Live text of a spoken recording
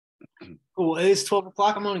Cool. It is 12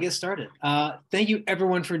 o'clock. I'm going to get started. Thank you,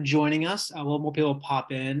 everyone, for joining us. We'll more people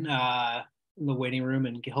pop in the waiting room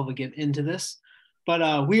and hopefully get into this.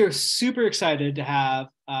 But we are super excited to have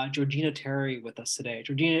Georgina Terry with us today.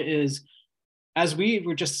 Georgina is, as we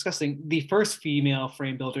were just discussing, the first female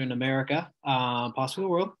frame builder in America, possibly the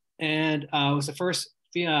world, and was the first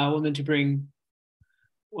woman to bring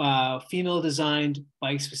female designed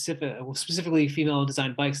bikes, specifically female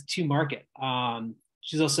designed bikes, to market.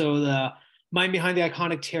 She's also the mind behind the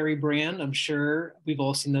iconic Terry brand. I'm sure we've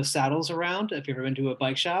all seen those saddles around if you've ever been to a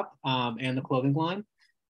bike shop, and the clothing line.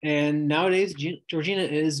 And nowadays, Georgina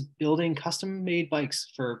is building custom-made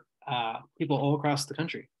bikes for people all across the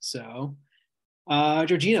country. So,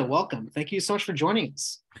 Georgina, welcome. Thank you so much for joining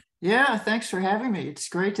us. Yeah, thanks for having me. It's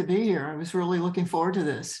great to be here. I was really looking forward to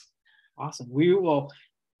this. Awesome. We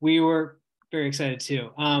were very excited too.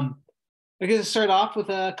 I guess start off with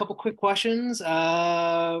a couple quick questions.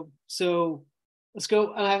 So let's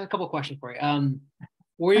go. I have a couple questions for you.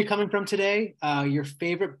 Where are you coming from today? Your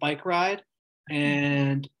favorite bike ride,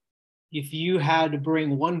 and if you had to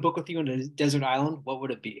bring one book with you on a desert island, what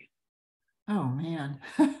would it be? Oh man.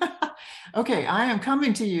 Okay, I am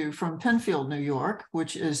coming to you from Penfield, New York,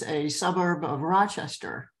 which is a suburb of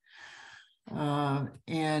Rochester.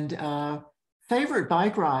 Favorite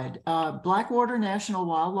bike ride, Blackwater National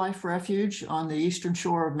Wildlife Refuge on the eastern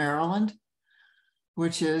shore of Maryland,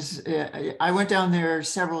 which is, I went down there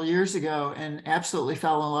several years ago and absolutely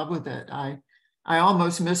fell in love with it. I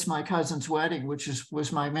almost missed my cousin's wedding, which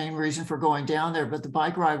was my main reason for going down there, but the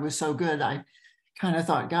bike ride was so good. I kind of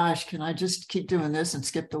thought, gosh, can I just keep doing this and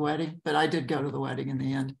skip the wedding? But I did go to the wedding in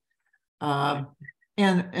the end.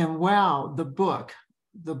 And wow, the book,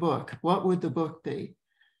 what would the book be?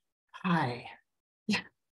 Hi.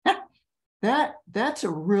 That's a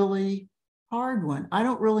really hard one. I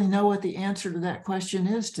don't really know what the answer to that question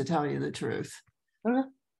is, to tell you the truth. Okay.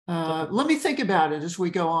 Let me think about it as we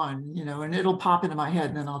go on, and it'll pop into my head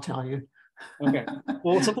and then I'll tell you. Okay.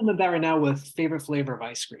 Well, let's implement that right now with favorite flavor of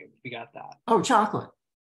ice cream. We got that. Oh, chocolate.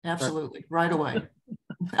 Absolutely. Perfect. Right away.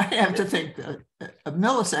 I have to think a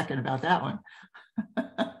millisecond about that one.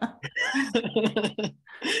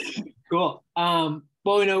 Cool.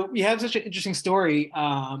 Well, you have such an interesting story,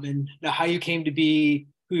 and how you came to be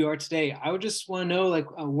who you are today. I would just want to know,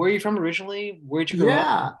 where are you from originally? Where'd you grow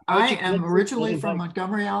up? Yeah, I am originally from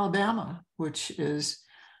Montgomery, Alabama, which is,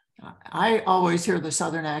 I always hear the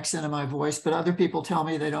Southern accent in my voice, but other people tell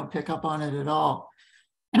me they don't pick up on it at all.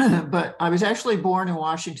 But I was actually born in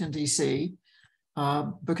Washington, D.C.,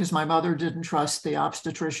 because my mother didn't trust the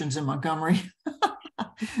obstetricians in Montgomery.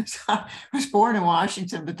 So I was born in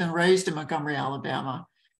Washington, but then raised in Montgomery, Alabama.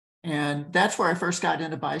 And that's where I first got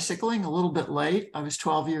into bicycling, a little bit late. I was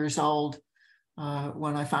 12 years old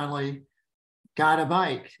when I finally got a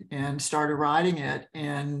bike and started riding it,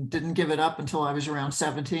 and didn't give it up until I was around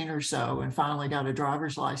 17 or so, and finally got a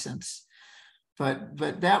driver's license. But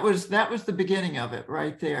that was the beginning of it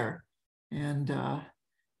right there. And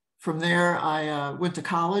from there, I went to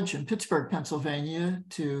college in Pittsburgh, Pennsylvania,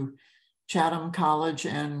 to Chatham College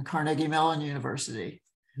and Carnegie Mellon University,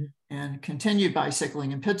 and continued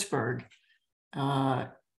bicycling in Pittsburgh.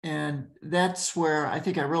 And that's where I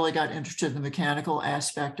think I really got interested in the mechanical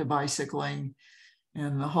aspect of bicycling,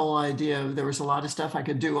 and the whole idea of there was a lot of stuff I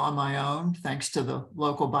could do on my own, thanks to the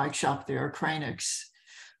local bike shop there, Kranix.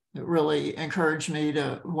 It really encouraged me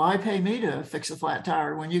to, why pay me to fix a flat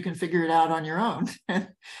tire when you can figure it out on your own?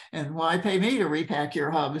 And why pay me to repack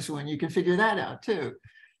your hubs when you can figure that out too?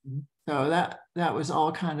 So that was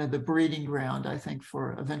all kind of the breeding ground, I think,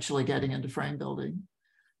 for eventually getting into frame building.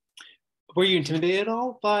 Were you intimidated at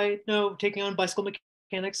all by taking on bicycle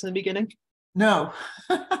mechanics in the beginning? No.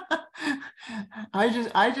 I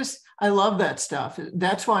love that stuff.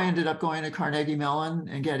 That's why I ended up going to Carnegie Mellon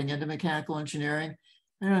and getting into mechanical engineering.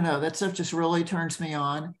 I don't know, that stuff just really turns me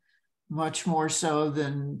on, much more so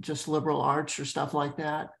than just liberal arts or stuff like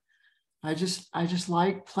that. I just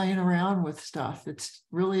like playing around with stuff. It's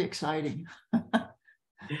really exciting.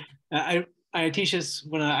 I teach this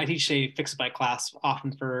when I teach a fixed bike class,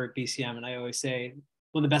 often for BCM, and I always say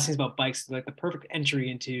one of the best things about bikes is like the perfect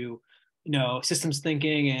entry into systems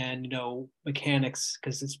thinking and mechanics,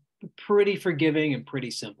 because it's pretty forgiving and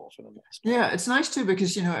pretty simple for the most part. Yeah, it's nice too,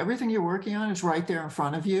 because everything you're working on is right there in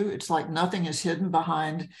front of you. It's like nothing is hidden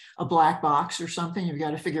behind a black box or something. You've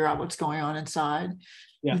got to figure out what's going on inside.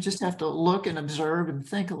 Yeah. You just have to look and observe and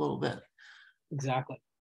think a little bit. Exactly.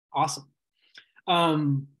 Awesome.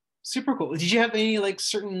 Super cool. Did you have any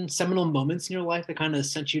certain seminal moments in your life that kind of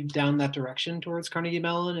sent you down that direction towards Carnegie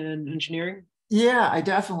Mellon and engineering? Yeah, I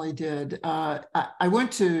definitely did. I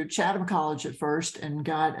went to Chatham College at first and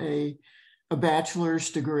got a bachelor's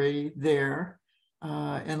degree there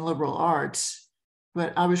in liberal arts.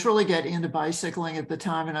 But I was really getting into bicycling at the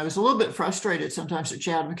time, and I was a little bit frustrated sometimes at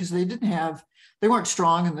Chatham because they weren't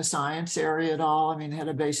strong in the science area at all. I mean, they had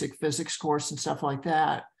a basic physics course and stuff like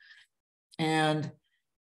that. And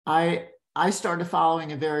I I started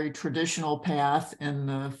following a very traditional path in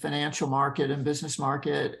the financial market and business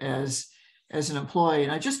market as an employee.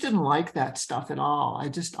 And I just didn't like that stuff at all.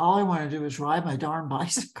 All I wanted to do was ride my darn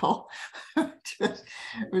bicycle.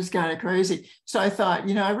 It was kind of crazy. So I thought,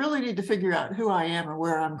 I really need to figure out who I am and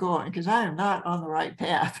where I'm going, because I am not on the right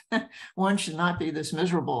path. One should not be this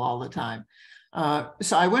miserable all the time.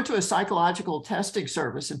 So I went to a psychological testing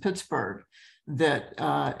service in Pittsburgh that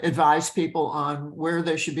advised people on where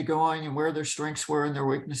they should be going and where their strengths were and their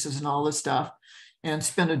weaknesses and all this stuff, and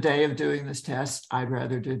spent a day of doing this test. I'd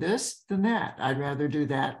rather do this than that. I'd rather do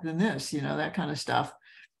that than this, that kind of stuff.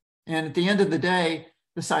 And at the end of the day,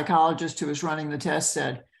 the psychologist who was running the test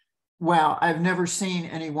said, "Wow, I've never seen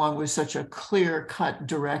anyone with such a clear-cut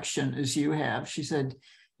direction as you have." She said,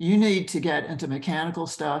 "You need to get into mechanical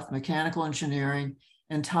stuff, mechanical engineering,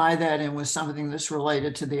 and tie that in with something that's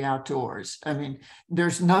related to the outdoors. I mean,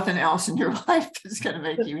 there's nothing else in your life that's going to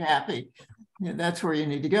make you happy. That's where you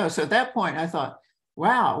need to go." So at that point, I thought,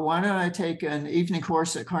 wow, why don't I take an evening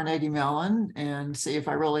course at Carnegie Mellon and see if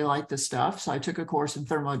I really like this stuff? So I took a course in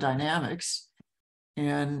thermodynamics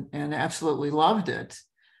and absolutely loved it.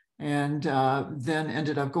 And then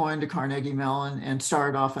ended up going to Carnegie Mellon and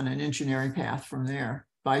started off on an engineering path from there,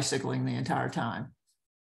 bicycling the entire time.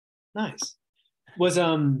 Nice. Was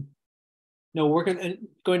no working and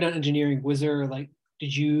going down engineering, was there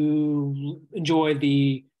did you enjoy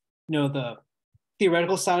the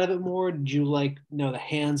theoretical side of it more? Did you the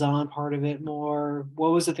hands-on part of it more?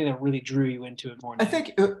 What was the thing that really drew you into it more? I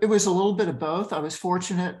think it was a little bit of both. I was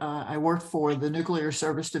fortunate. I worked for the Nuclear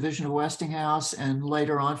Service Division of Westinghouse and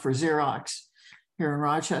later on for Xerox here in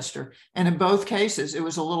Rochester. And in both cases, it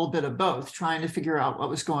was a little bit of both, trying to figure out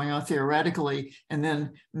what was going on theoretically and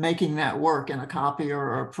then making that work in a copier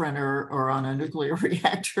or a printer or on a nuclear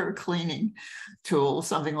reactor cleaning tool,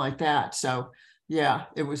 something like that. So yeah,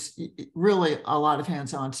 it was really a lot of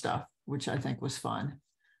hands-on stuff, which I think was fun.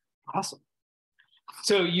 Awesome.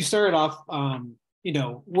 So you started off,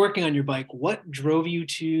 working on your bike. What drove you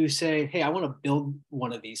to say, "Hey, I want to build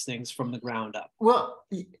one of these things from the ground up"? Well,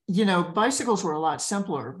 bicycles were a lot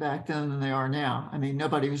simpler back then than they are now. I mean,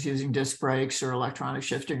 nobody was using disc brakes or electronic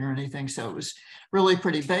shifting or anything. So it was really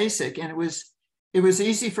pretty basic. And it was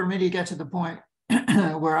easy for me to get to the point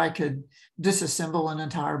where I could disassemble an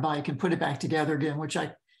entire bike and put it back together again, which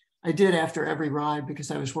I did after every ride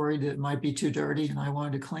because I was worried it might be too dirty and I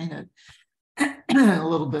wanted to clean it. A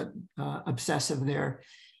little bit obsessive there.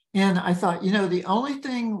 And I thought, the only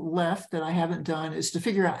thing left that I haven't done is to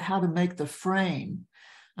figure out how to make the frame.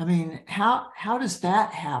 I mean, how does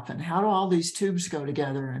that happen? How do all these tubes go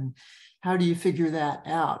together and how do you figure that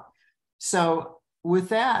out? So with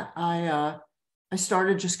that, I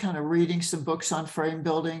started just kind of reading some books on frame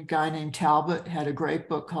building. A guy named Talbot had a great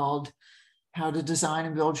book called How to Design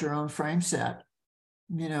and Build Your Own Frame Set.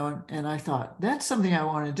 And I thought, that's something I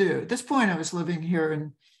want to do. At this point, I was living here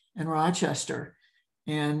in Rochester.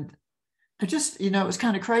 And I just, it was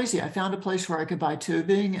kind of crazy. I found a place where I could buy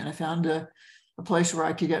tubing and I found a place where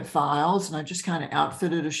I could get files. And I just kind of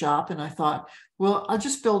outfitted a shop. And I thought, well, I'll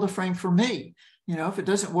just build a frame for me. If it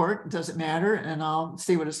doesn't work, it doesn't matter. And I'll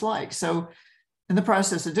see what it's like. So in the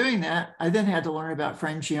process of doing that, I then had to learn about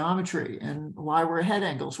frame geometry and why were head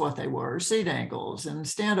angles what they were, seat angles and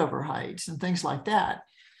standover heights and things like that.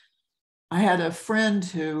 I had a friend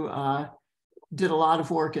who did a lot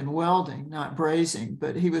of work in welding, not brazing,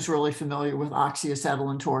 but he was really familiar with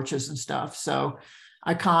oxyacetylene torches and stuff. So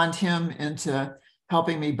I conned him into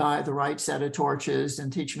helping me buy the right set of torches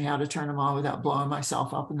and teach me how to turn them on without blowing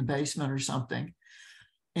myself up in the basement or something.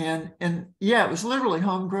 And yeah, it was literally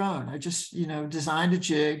homegrown. I just, designed a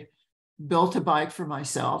jig, built a bike for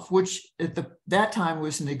myself, which at that time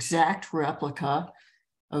was an exact replica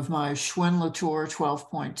of my Schwinn Latour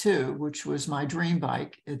 12.2, which was my dream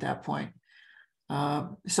bike at that point.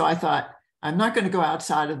 So I thought, I'm not going to go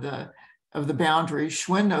outside of the boundaries.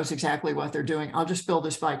 Schwinn knows exactly what they're doing. I'll just build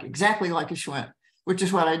this bike exactly like a Schwinn, which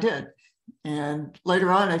is what I did. And later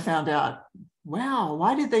on, I found out, wow,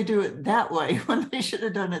 why did they do it that way when they should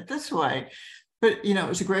have done it this way? But, it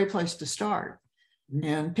was a great place to start.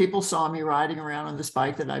 And people saw me riding around on this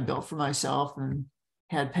bike that I built for myself and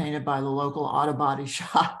had painted by the local auto body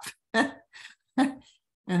shop.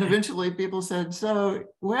 And eventually people said, "So,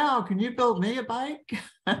 wow, can you build me a bike?"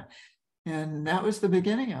 And that was the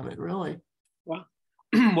beginning of it, really. Wow.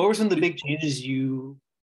 What were some of the big changes you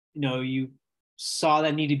saw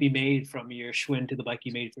that need to be made from your Schwinn to the bike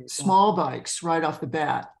you made for yourself? Small bikes right off the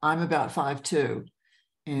bat. I'm about 5'2".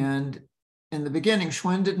 And in the beginning,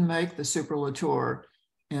 Schwinn didn't make the Super Latour.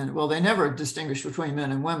 And well, they never distinguished between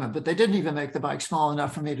men and women, but they didn't even make the bike small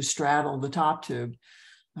enough for me to straddle the top tube.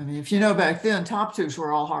 I mean, if you know, back then, top tubes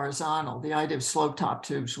were all horizontal. The idea of slope top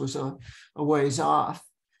tubes was a ways off.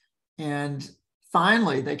 And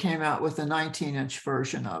finally, they came out with a 19-inch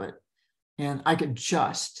version of it. And I could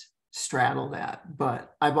just straddle that.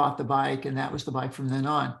 But I bought the bike, and that was the bike from then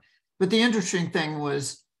on. But the interesting thing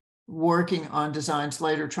was working on designs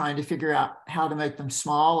later, trying to figure out how to make them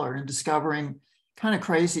smaller and discovering kind of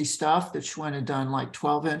crazy stuff that Schwinn had done, like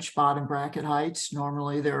 12-inch bottom bracket heights.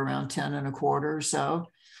 Normally, they're around 10 and a quarter or so.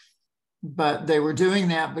 But they were doing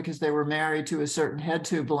that because they were married to a certain head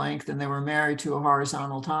tube length and they were married to a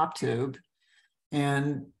horizontal top tube.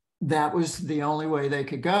 And that was the only way they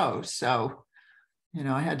could go. So,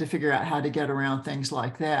 I had to figure out how to get around things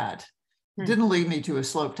like that. It didn't lead me to a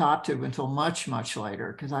slope top tube until much, much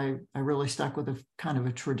later, because I really stuck with a kind of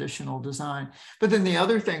a traditional design. But then the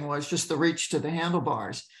other thing was just the reach to the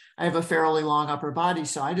handlebars. I have a fairly long upper body,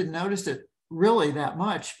 so I didn't notice it really that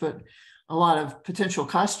much, but a lot of potential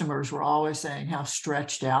customers were always saying how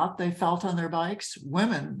stretched out they felt on their bikes,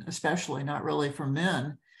 women especially, not really for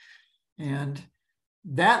men. And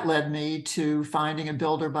that led me to finding a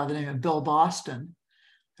builder by the name of Bill Boston,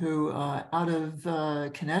 who out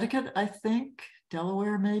of Connecticut, I think,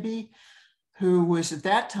 Delaware maybe, who was at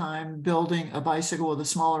that time building a bicycle with a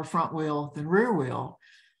smaller front wheel than rear wheel,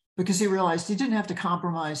 because he realized he didn't have to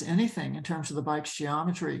compromise anything in terms of the bike's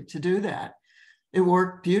geometry to do that. It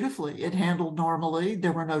worked beautifully. It handled normally.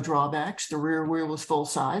 There were no drawbacks. The rear wheel was full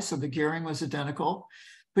size, so the gearing was identical,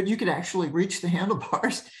 but you could actually reach the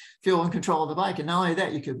handlebars, feel in control of the bike. And not only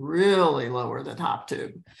that, you could really lower the top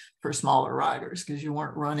tube for smaller riders because you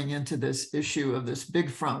weren't running into this issue of this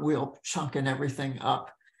big front wheel chunking everything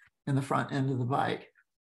up in the front end of the bike.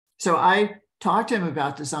 So I talked to him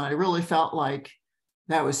about design. I really felt like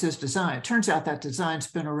that was his design. It turns out that design's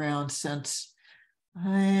been around since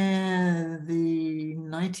the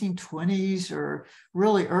 1920s, or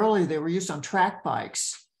really early. They were used on track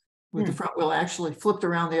bikes with the front wheel actually flipped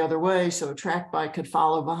around the other way, so a track bike could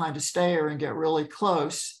follow behind a stayer and get really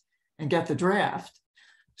close and get the draft.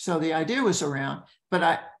 So the idea was around,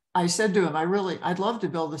 but I said to him, I'd love to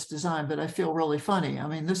build this design, but I feel really funny. I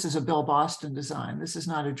mean, this is a Bill Boston design. This is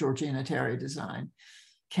not a Georgina Terry design.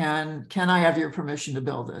 Can I have your permission to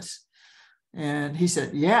build this? And he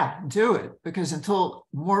said, yeah, do it, because until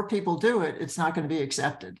more people do it, it's not going to be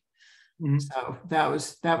accepted. Mm-hmm. So that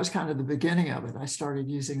was kind of the beginning of it. I started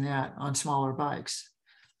using that on smaller bikes.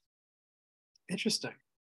 Interesting.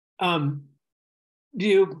 Why do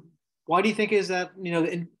you think is that,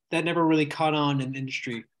 that never really caught on in the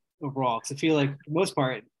industry overall? Because I feel like for the most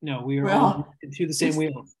part, we were all into the same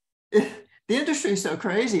wheels. The industry is so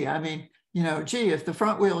crazy. I mean, if the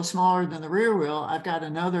front wheel is smaller than the rear wheel, I've got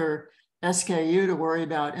another SKU to worry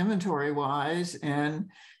about inventory wise.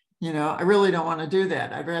 And, I really don't want to do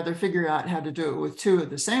that. I'd rather figure out how to do it with two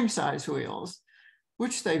of the same size wheels,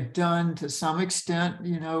 which they've done to some extent,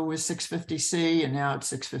 with 650C and now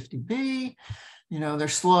it's 650B. They're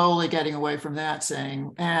slowly getting away from that,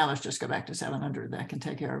 saying, let's just go back to 700. That can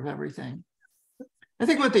take care of everything. I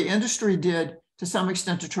think what the industry did to some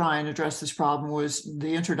extent to try and address this problem was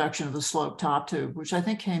the introduction of the slope top tube, which I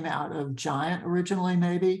think came out of Giant originally,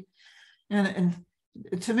 maybe. And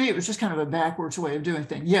to me, it was just kind of a backwards way of doing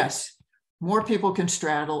things. Yes, more people can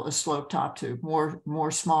straddle a slope top tube,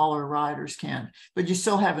 more smaller riders can, but you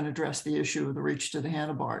still haven't addressed the issue of the reach to the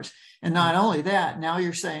handlebars. And not only that, now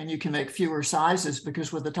you're saying you can make fewer sizes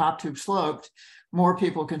because with the top tube sloped, more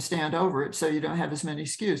people can stand over it, so you don't have as many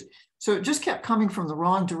SKUs. So it just kept coming from the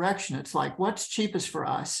wrong direction. It's like, what's cheapest for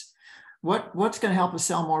us? What's going to help us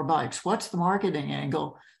sell more bikes? What's the marketing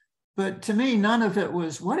angle? But to me, none of it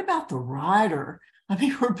was, what about the rider? I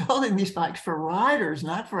mean, we're building these bikes for riders,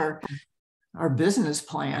 not for our business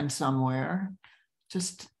plan somewhere. I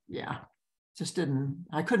couldn't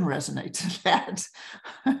resonate to that.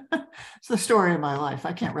 It's the story of my life.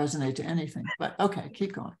 I can't resonate to anything, but okay,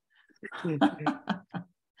 keep going.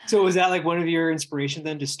 So was that like one of your inspirations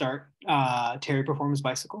then to start Terry Performance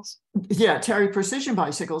Bicycles? Yeah, Terry Precision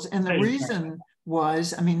Bicycles. And the reason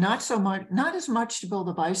was, not as much to build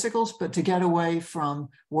the bicycles, but to get away from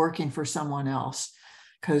working for someone else.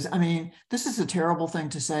 Because, this is a terrible thing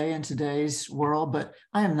to say in today's world, but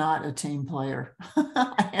I am not a team player.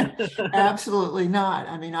 I am absolutely not.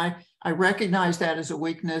 I recognize that as a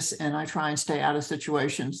weakness, and I try and stay out of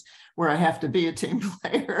situations where I have to be a team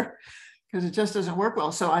player because it just doesn't work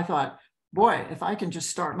well. So I thought, boy, if I can just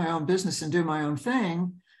start my own business and do my own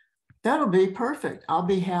thing, that'll be perfect. I'll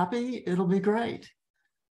be happy. It'll be great.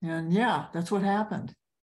 And yeah, that's what happened.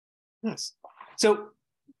 Yes. So,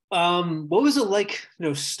 what was it like,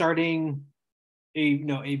 starting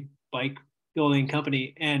a bike building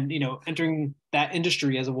company and, entering that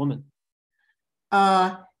industry as a woman?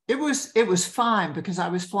 It was fine because I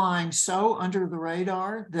was flying so under the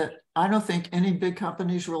radar that I don't think any big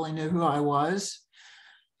companies really knew who I was.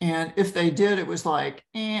 And if they did, it was like,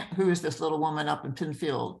 who is this little woman up in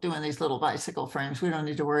Pinfield doing these little bicycle frames? We don't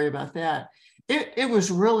need to worry about that. It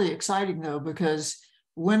was really exciting, though, because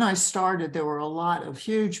when I started, there were a lot of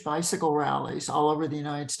huge bicycle rallies all over the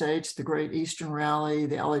United States, the Great Eastern Rally,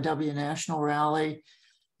 the LAW National Rally,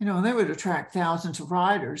 and they would attract thousands of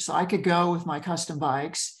riders. So I could go with my custom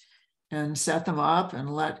bikes and set them up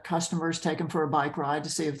and let customers take them for a bike ride to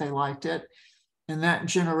see if they liked it. And that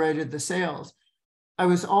generated the sales. I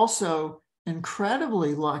was also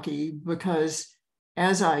incredibly lucky because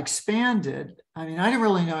as I expanded, I didn't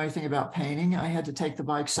really know anything about painting. I had to take the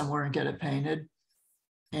bike somewhere and get it painted.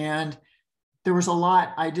 And there was a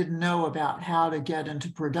lot I didn't know about how to get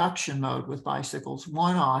into production mode with bicycles.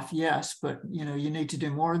 One-off, yes, but you need to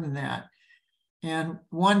do more than that. And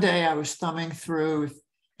one day I was thumbing through, if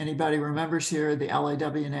anybody remembers here, the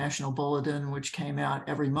LAW National Bulletin, which came out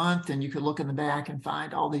every month, and you could look in the back and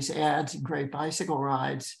find all these ads and great bicycle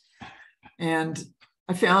rides. And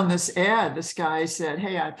I found this ad. This guy said,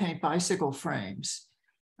 "Hey, I paint bicycle frames.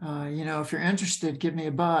 If you're interested, give me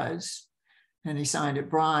a buzz." And he signed it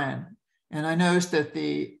Brian. And I noticed that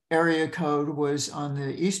the area code was on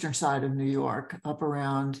the eastern side of New York, up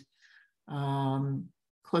around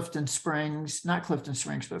Clifton Springs, not Clifton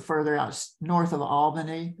Springs, but further out north of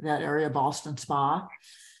Albany, that area, Boston Spa.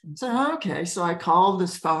 So, okay, so I called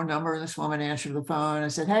this phone number and this woman answered the phone. I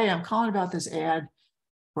said, "Hey, I'm calling about this ad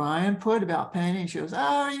Brian put about painting." She goes,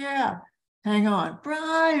 "Oh yeah, hang on.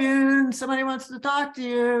 Brian, somebody wants to talk to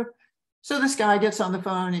you." So this guy gets on the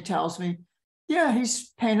phone and he tells me, yeah,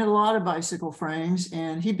 he's painted a lot of bicycle frames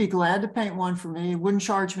and he'd be glad to paint one for me. He wouldn't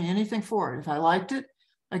charge me anything for it. If I liked it,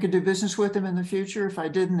 I could do business with him in the future. If I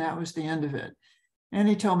didn't, that was the end of it. And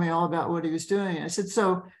he told me all about what he was doing. I said,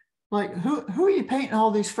 "So like, who are you painting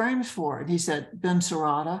all these frames for?" And he said, "Ben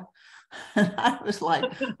Serrata." And I was like,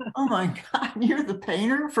 "Oh my God, you're the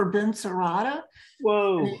painter for Ben Serrata?"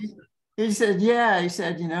 Whoa. He said, "Yeah." He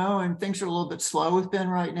said, and things are a little bit slow with Ben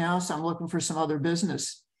right now, so I'm looking for some other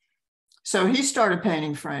business. So he started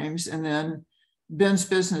painting frames, and then Ben's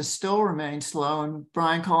business still remained slow. And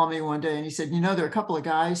Brian called me one day and he said, there are a couple of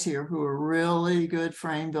guys here who are really good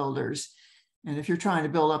frame builders. And if you're trying to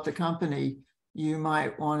build up the company, you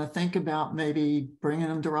might want to think about maybe bringing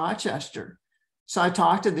them to Rochester. So I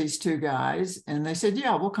talked to these two guys and they said,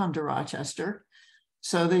 "Yeah, we'll come to Rochester."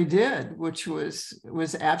 So they did, which was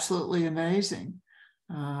absolutely amazing.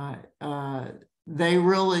 They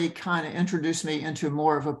really kind of introduced me into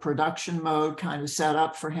more of a production mode kind of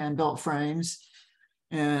setup for hand-built frames.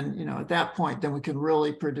 And, at that point, then we could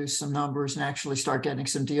really produce some numbers and actually start getting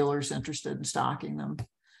some dealers interested in stocking them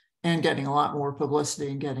and getting a lot more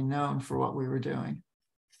publicity and getting known for what we were doing.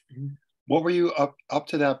 What were you up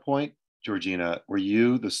to that point, Georgina? Were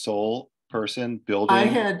you the sole person building? I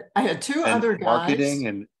had two other guys. Marketing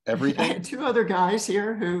and everything? I had two other guys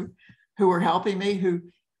here who were helping me, who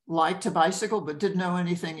liked to bicycle but didn't know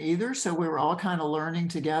anything either. So we were all kind of learning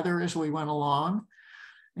together as we went along.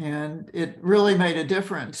 And it really made a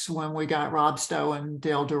difference when we got Rob Stowe and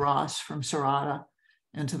Dale DeRoss from Serrata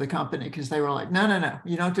into the company, because they were like, no,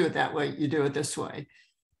 you don't do it that way. You do it this way.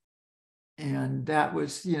 And that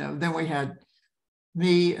was, then we had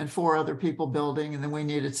me and 4 other people building, and then we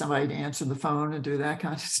needed somebody to answer the phone and do that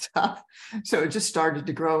kind of stuff. So it just started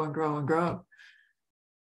to grow and grow and grow.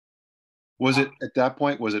 Was it at that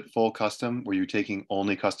point, was it full custom? Were you taking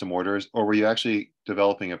only custom orders, or were you actually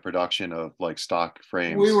developing a production of like stock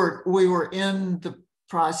frames? We were in the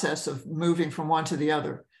process of moving from one to the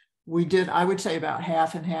other. We did, I would say, about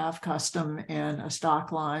half and half custom and a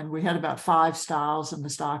stock line. We had about 5 styles in the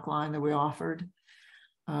stock line that we offered.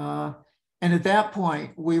 And at that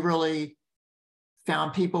point, we really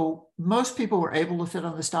found most people were able to fit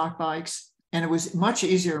on the stock bikes. And it was much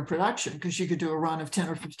easier in production because you could do a run of 10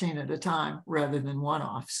 or 15 at a time rather than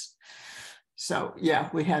one-offs. So yeah,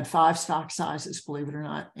 we had 5 stock sizes, believe it or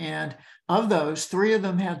not. And of those, 3 of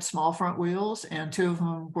them had small front wheels and 2 of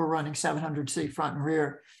them were running 700C front and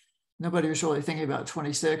rear. Nobody was really thinking about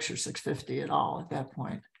 26 or 650 at all at that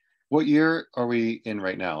point. What year are we in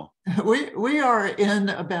right now? We are in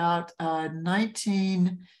about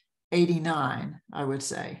 1989, I would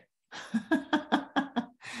say.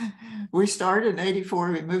 We started in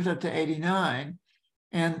 84, we moved up to 89.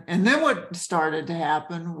 And then what started to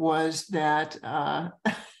happen was that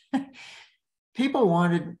people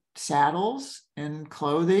wanted saddles and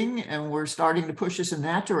clothing, and we're starting to push us in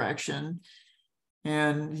that direction.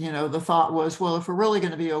 And, the thought was, well, if we're really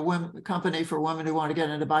going to be a company for women who want to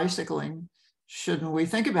get into bicycling, shouldn't we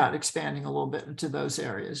think about expanding a little bit into those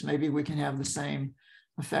areas? Maybe we can have the same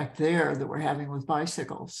effect there that we're having with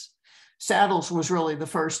bicycles. Saddles was really the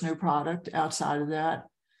first new product outside of that.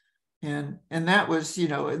 And that was,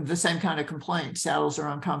 the same kind of complaint. Saddles are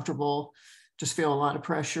uncomfortable, just feel a lot of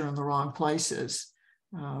pressure in the wrong places.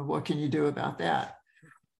 What can you do about that?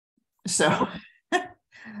 So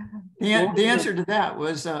the answer to that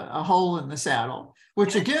was a hole in the saddle,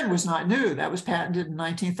 which again was not new. That was patented in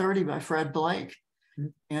 1930 by Fred Blake.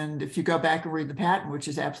 And if you go back and read the patent, which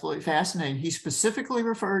is absolutely fascinating, he specifically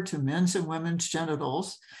referred to men's and women's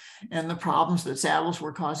genitals and the problems that saddles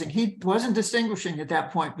were causing. He wasn't distinguishing at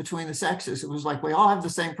that point between the sexes. It was like, we all have the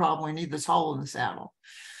same problem. We need this hole in the saddle.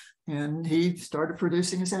 And he started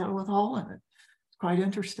producing a saddle with a hole in it. It's quite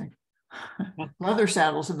interesting. Leather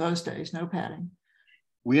saddles in those days, no padding.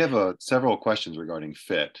 We have several questions regarding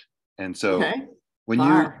fit. And so okay. when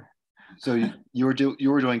Fire. you were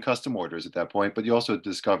doing custom orders at that point, but you also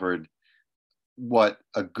discovered what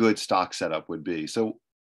a good stock setup would be. So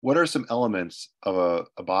what are some elements of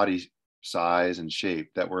a body size and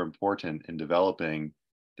shape that were important in developing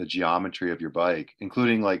the geometry of your bike,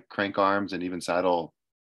 including like crank arms and even saddle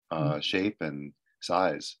shape and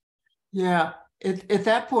size? Yeah, at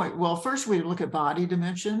that point, well, first we look at body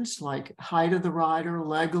dimensions like height of the rider,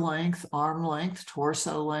 leg length, arm length,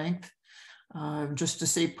 torso length, just to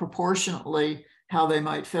see proportionately how they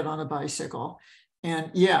might fit on a bicycle.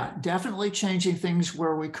 And yeah, definitely changing things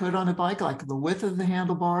where we could on a bike, like the width of the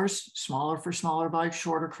handlebars, smaller for smaller bikes,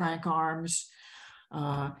 shorter crank arms,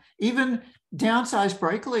 even downsized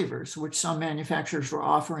brake levers, which some manufacturers were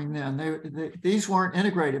offering then. These weren't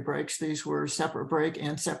integrated brakes. These were separate brake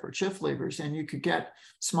and separate shift levers. And you could get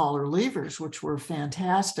smaller levers, which were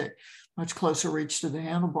fantastic, much closer reach to the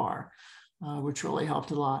handlebar, which really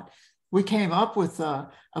helped a lot. We came up with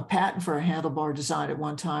a patent for a handlebar design at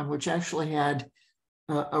one time, which actually had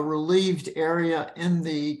a relieved area in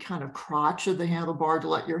the kind of crotch of the handlebar to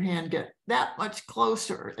let your hand get that much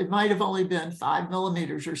closer. It might have only been 5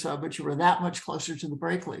 millimeters or so, but you were that much closer to the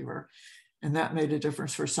brake lever. And that made a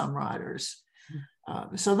difference for some riders.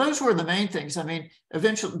 So those were the main things. I mean,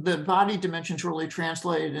 eventually the body dimensions really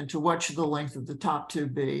translated into what should the length of the top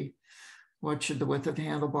tube be? What should the width of the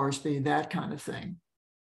handlebars be? That kind of thing.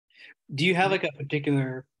 Do you have like a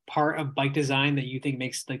particular part of bike design that you think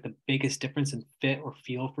makes like the biggest difference in fit or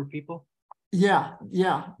feel for people? Yeah.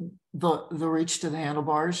 The reach to the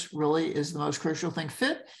handlebars really is the most crucial thing.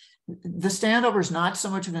 Fit, the standover is not so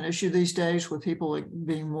much of an issue these days, with people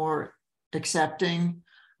being more accepting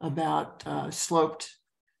about sloped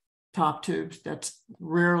top tubes. That's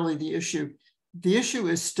rarely the issue. The issue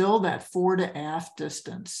is still that fore to aft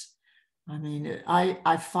distance. I mean,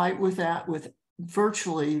 I fight with that with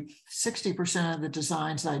virtually 60% of the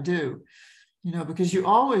designs I do, because you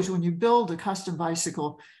always, when you build a custom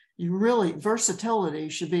bicycle, versatility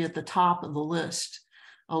should be at the top of the list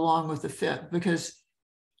along with the fit, because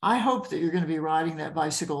I hope that you're going to be riding that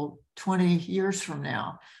bicycle 20 years from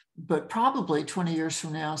now, but probably 20 years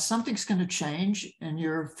from now, something's going to change in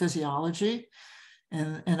your physiology,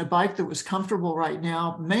 and a bike that was comfortable right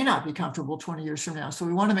now may not be comfortable 20 years from now. So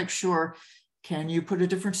we want to make sure, can you put a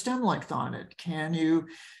different stem length on it? Can you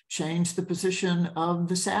change the position of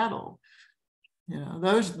the saddle?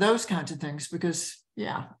 Those kinds of things, because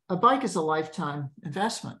yeah, a bike is a lifetime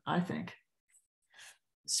investment, I think.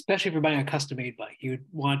 Especially if you're buying a custom-made bike, you'd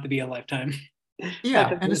want it to be a lifetime.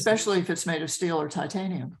 Yeah, and especially if it's made of steel or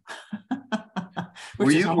titanium,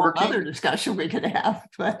 which is a whole other discussion we could have.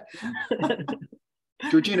 But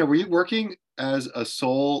Georgina, were you working as a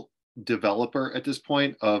sole developer at this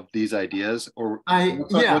point of these ideas, or I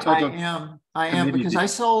am, because I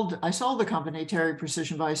sold the company Terry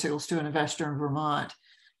Precision Bicycles to an investor in Vermont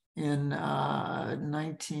in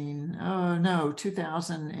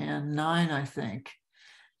 2009, I think.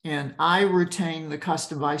 And I retain the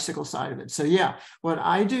custom bicycle side of it. So yeah, what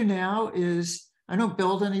I do now is I don't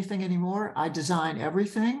build anything anymore. I design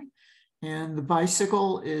everything. And the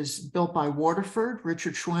bicycle is built by Waterford,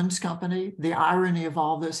 Richard Schwinn's company. The irony of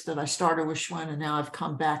all this, that I started with Schwinn and now I've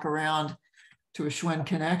come back around to a Schwinn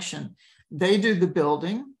connection. They do the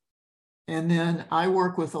building, and then I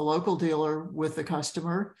work with a local dealer with the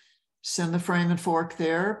customer, send the frame and fork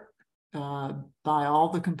there, buy all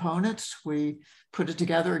the components. We put it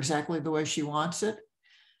together exactly the way she wants it.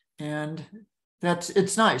 And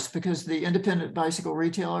it's nice because the independent bicycle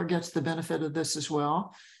retailer gets the benefit of this as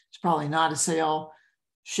well. It's probably not a sale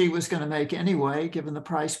she was going to make anyway, given the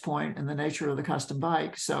price point and the nature of the custom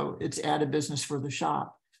bike. So it's added business for the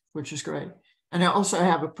shop, which is great. And I also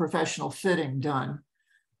have a professional fitting done,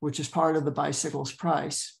 which is part of the bicycle's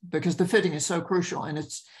price, because the fitting is so crucial and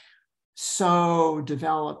it's so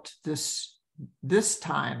developed this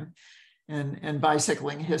time in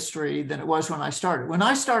bicycling history than it was when I started. When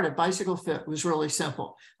I started, bicycle fit was really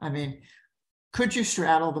simple. I mean, could you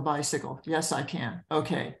straddle the bicycle? Yes, I can.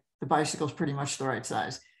 Okay, the bicycle is pretty much the right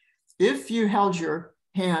size. If you held your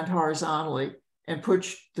hand horizontally and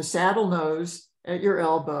put the saddle nose at your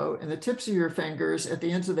elbow and the tips of your fingers at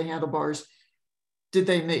the ends of the handlebars, did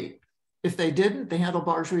they meet? If they didn't, the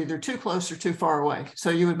handlebars were either too close or too far away. So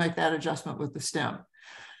you would make that adjustment with the stem,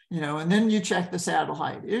 and then you check the saddle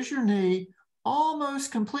height. Is your knee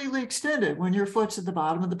almost completely extended when your foot's at the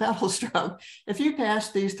bottom of the pedal stroke? If you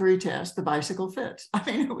pass these 3 tests, the bicycle fits. I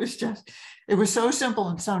mean, it was so simple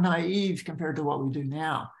and so naive compared to what we do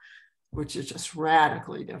now, which is just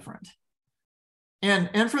radically different.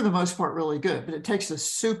 And for the most part, really good, but it takes a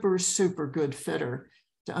super, super good fitter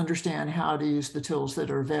to understand how to use the tools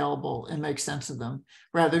that are available and make sense of them,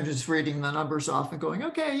 rather than just reading the numbers off and going,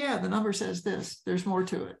 okay, yeah, the number says this, there's more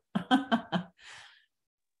to it.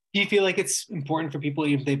 Do you feel like it's important for people,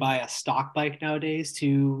 if they buy a stock bike nowadays,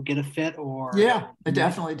 to get a fit? Or Yeah, I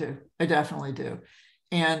definitely do.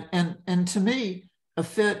 And to me, a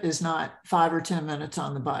fit is not 5 or 10 minutes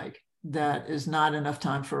on the bike. That is not enough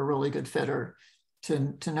time for a really good fitter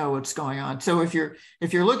to know what's going on. So if you're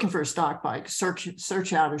looking for a stock bike,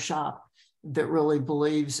 search out a shop that really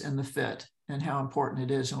believes in the fit and how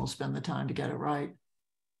important it is, and will spend the time to get it right.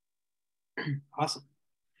 Awesome.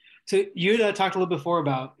 So you had talked a little before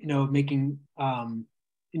about making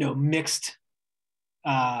mixed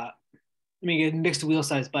mixed wheel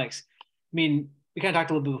size bikes. I mean, we kind of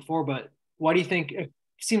talked a little bit before, but why do you think it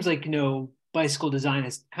seems like bicycle design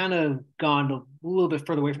has kind of gone a little bit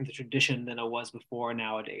further away from the tradition than it was before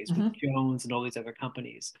nowadays with Jones and all these other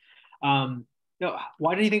companies?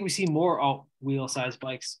 Why do you think we see more alt wheel size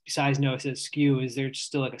bikes besides it says skew? Is there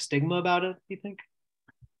still like a stigma about it, do you think?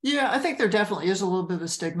 Yeah, I think there definitely is a little bit of a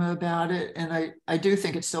stigma about it. And I do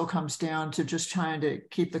think it still comes down to just trying to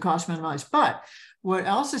keep the cost minimized. But what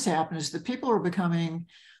else has happened is that people are becoming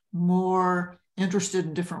more interested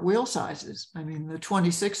in different wheel sizes. I mean, the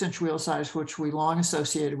 26-inch wheel size, which we long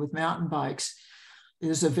associated with mountain bikes,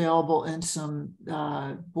 is available in some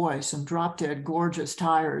drop dead gorgeous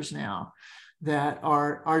tires now that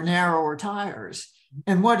are narrower tires.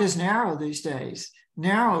 And what is narrow these days?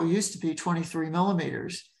 Narrow used to be 23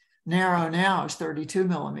 millimeters. Narrow now is 32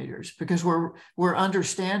 millimeters, because we're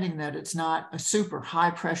understanding that it's not a super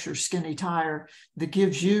high pressure skinny tire that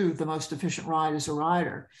gives you the most efficient ride as a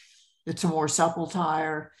rider. It's a more supple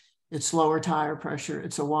tire, it's lower tire pressure,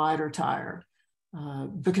 it's a wider tire,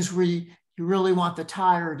 because you really want the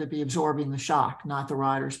tire to be absorbing the shock, not the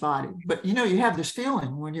rider's body. But you have this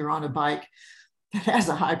feeling when you're on a bike that has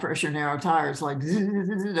a high pressure narrow tire. It's like,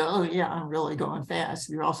 oh yeah, I'm really going fast.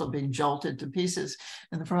 You're also being jolted to pieces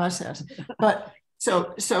in the process. But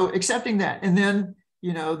so accepting that. And then,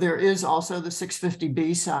 there is also the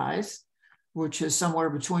 650B size, which is somewhere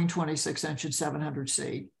between 26-inch and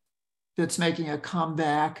 700C. That's making a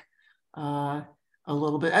comeback a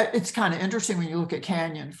little bit. It's kind of interesting when you look at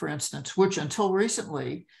Canyon, for instance, which until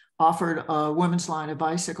recently offered a women's line of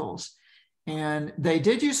bicycles. And they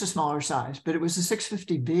did use a smaller size, but it was a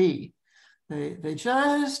 650B. They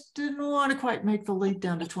just didn't want to quite make the leap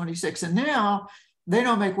down to 26. And now they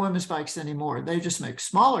don't make women's bikes anymore. They just make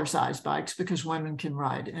smaller size bikes because women can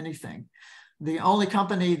ride anything. The only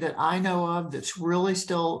company that I know of that's really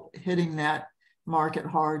still hitting that market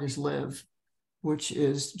hard is Liv, which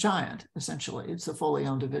is Giant, essentially. It's a fully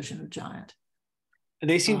owned division of Giant. And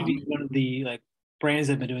they seem to be one of the brands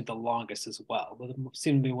that have been doing it the longest as well. They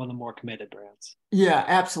seem to be one of the more committed brands. Yeah,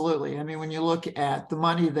 absolutely. I mean, when you look at the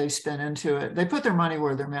money they spend into it, they put their money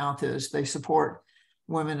where their mouth is. They support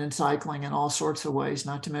women in cycling in all sorts of ways,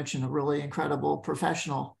 not to mention a really incredible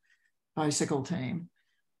professional bicycle team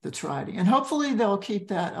that's riding. And hopefully they'll keep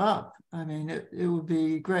that up. I mean, it would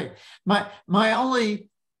be great. My only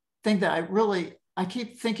thing that I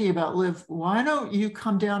keep thinking about Liv, why don't you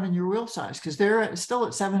come down in your wheel size? Because they're still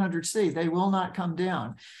at 700C. They will not come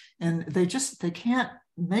down. And they can't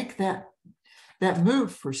make that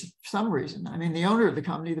move for some reason. I mean, the owner of the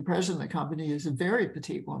company, the president of the company, is a very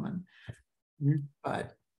petite woman. Mm-hmm.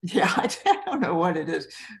 But Yeah, I don't know what it is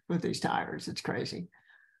with these tires. It's crazy.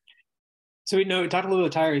 So we know we talked a little bit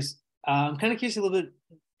of tires. I'm kind of curious a little bit,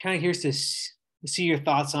 kind of curious to see your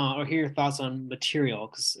thoughts on or hear your thoughts on material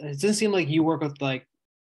because it doesn't seem like you work with like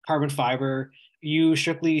carbon fiber. You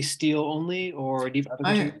strictly steel only, or do you have other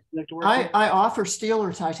materials you like to work with? I offer steel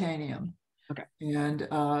or titanium. Okay. And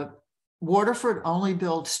Waterford only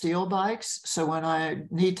builds steel bikes. So when I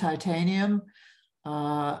need titanium,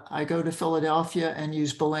 I go to Philadelphia and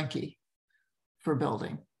use Belinky for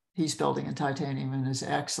building. He's building in titanium and is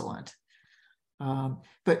excellent.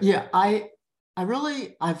 But yeah,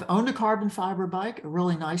 I've owned a carbon fiber bike, a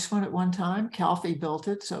really nice one at one time. Calfee built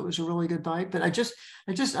it, so it was a really good bike. But I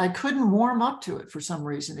couldn't warm up to it for some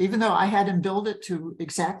reason, even though I had him build it to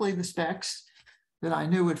exactly the specs that I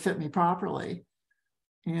knew would fit me properly.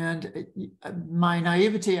 And my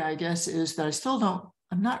naivety, I guess, is that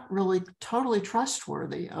I'm not really totally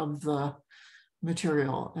trustworthy of the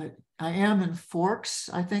material. I am in forks,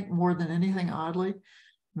 I think, more than anything, oddly.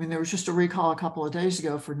 I mean, there was just a recall a couple of days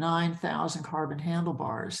ago for 9,000 carbon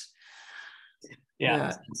handlebars.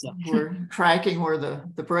 Yeah. We're tracking where the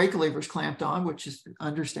brake lever's clamped on, which is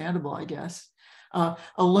understandable, I guess.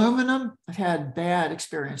 Aluminum, I've had bad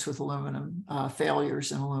experience with aluminum,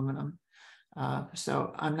 failures in aluminum.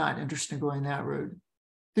 So I'm not interested in going that route.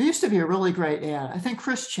 There used to be a really great ad. I think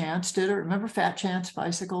Chris Chance did it. Remember Fat Chance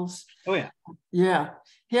bicycles? Oh, yeah. Yeah.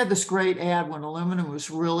 He had this great ad when aluminum was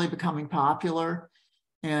really becoming popular.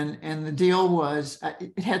 And the deal was,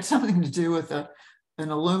 it had something to do with an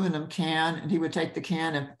aluminum can, and he would take the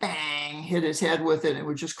can and bang, hit his head with it. And it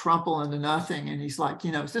would just crumple into nothing. And he's like,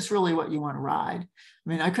 is this really what you want to ride? I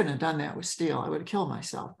mean, I couldn't have done that with steel. I would have killed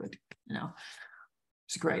myself, but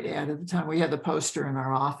it's a great ad at the time. We had the poster in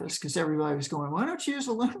our office because everybody was going, why don't you use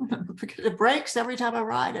aluminum? Because it breaks every time I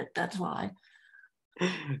ride it. That's why.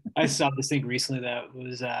 I saw this thing recently that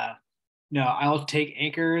was, no, I'll take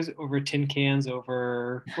anchors over tin cans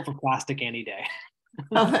over plastic any day.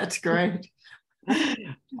 Oh, that's great. I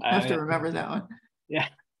have to Yeah. remember that one. Yeah.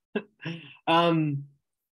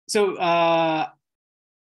 So I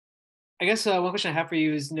guess one question I have for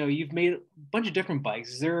you is, you've made a bunch of different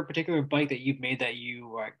bikes. Is there a particular bike that you've made that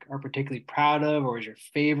you are particularly proud of, or is your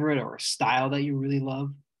favorite, or a style that you really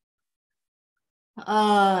love?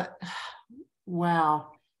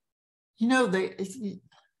 Wow.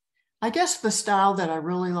 I guess the style that I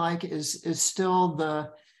really like is still the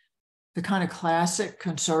kind of classic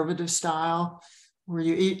conservative style where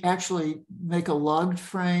you actually make a lugged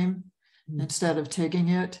frame instead of tigging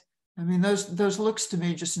it. I mean, those looks to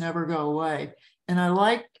me just never go away. And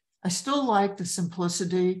I still like the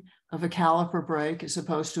simplicity of a caliper brake as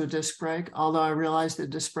opposed to a disc brake, although I realize that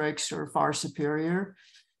disc brakes are far superior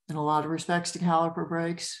in a lot of respects to caliper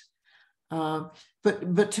brakes.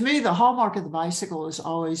 But to me, the hallmark of the bicycle has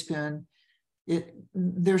always been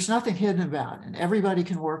there's nothing hidden about it, and everybody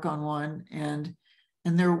can work on one, and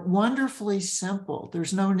they're wonderfully simple.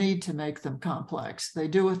 There's no need to make them complex. They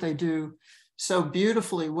do what they do so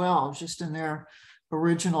beautifully well, just in their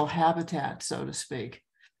original habitat, so to speak.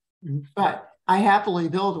 Mm-hmm. But I happily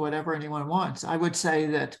build whatever anyone wants. I would say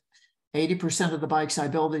that 80% of the bikes I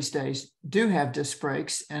build these days do have disc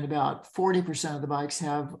brakes, and about 40% of the bikes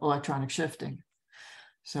have electronic shifting.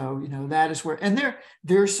 So, that is where, and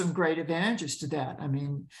there's some great advantages to that. I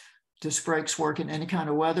mean, disc brakes work in any kind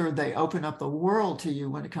of weather. They open up the world to you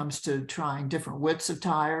when it comes to trying different widths of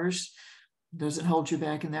tires. Doesn't hold you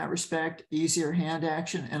back in that respect. Easier hand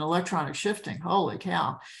action and electronic shifting. Holy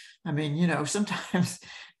cow. I mean, sometimes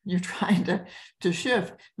you're trying to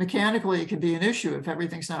shift. Mechanically, it can be an issue if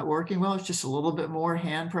everything's not working well. It's just a little bit more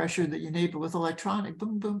hand pressure that you need, but with electronic,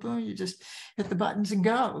 boom, boom, boom, you just hit the buttons and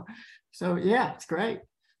go. So yeah, it's great.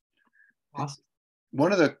 Awesome.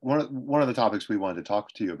 One of the topics we wanted to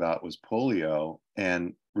talk to you about was polio.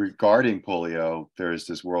 And regarding polio, there's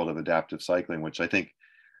this world of adaptive cycling, which I think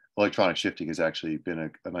electronic shifting has actually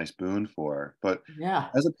been a nice boon for. But yeah,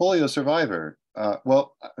 as a polio survivor,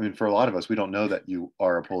 well, I mean, for a lot of us, we don't know that you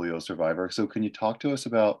are a polio survivor. So can you talk to us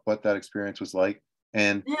about what that experience was like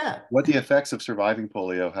and what the effects of surviving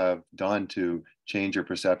polio have done to change your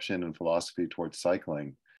perception and philosophy towards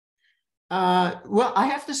cycling? Well, I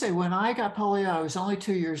have to say, when I got polio, I was only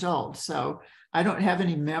 2 years old. So I don't have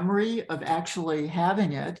any memory of actually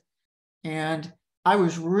having it. And I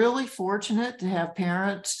was really fortunate to have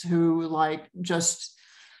parents who just,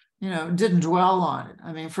 didn't dwell on it.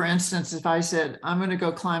 I mean, for instance, if I said, I'm going to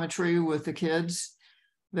go climb a tree with the kids,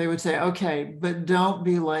 they would say, okay, but don't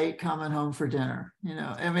be late coming home for dinner.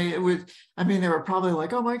 They were probably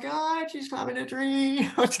like, oh my God, she's having a dream.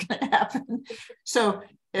 What's going to happen? So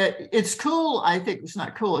it's cool. I think it's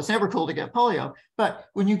not cool. It's never cool to get polio. But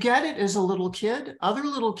when you get it as a little kid, other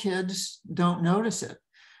little kids don't notice it.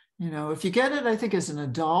 If you get it, I think as an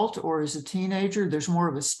adult or as a teenager, there's more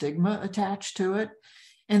of a stigma attached to it.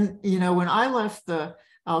 And, when I left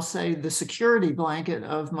I'll say the security blanket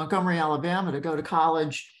of Montgomery, Alabama to go to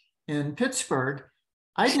college in Pittsburgh,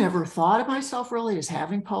 I never thought of myself really as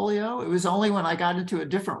having polio. It was only when I got into a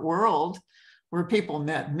different world where people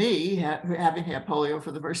met me having had polio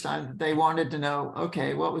for the first time that they wanted to know,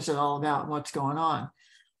 okay, what was it all about and what's going on?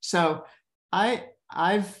 So I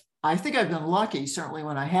think I've been lucky, certainly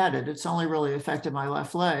when I had it. It's only really affected my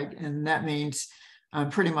left leg. And that means I'm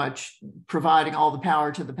pretty much providing all the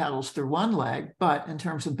power to the pedals through one leg. But in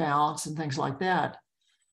terms of balance and things like that,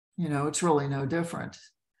 it's really no different.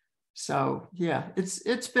 So yeah,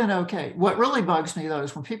 it's been okay. What really bugs me though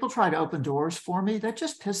is when people try to open doors for me, that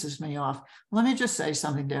just pisses me off. Let me just say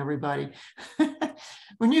something to everybody.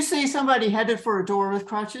 When you see somebody headed for a door with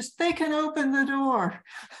crutches, they can open the door.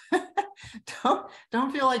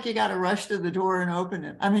 Don't feel like you got to rush to the door and open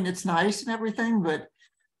it. I mean, it's nice and everything, but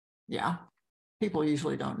yeah, people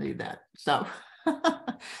usually don't need that. So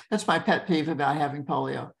that's my pet peeve about having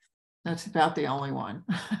polio. That's about the only one.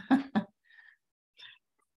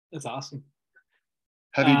 That's awesome.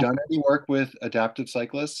 Have you done any work with adaptive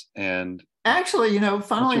cyclists? And actually,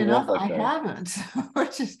 funnily enough, I haven't,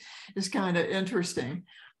 which is kind of interesting.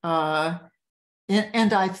 And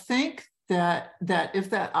I think that if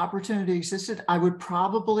that opportunity existed, I would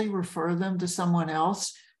probably refer them to someone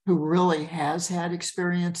else who really has had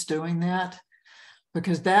experience doing that,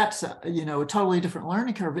 because that's a totally different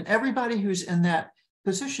learning curve. And everybody who's in that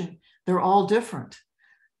position, they're all different.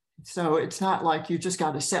 So it's not like you just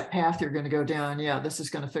got a set path you're going to go down. Yeah, this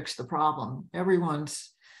is going to fix the problem.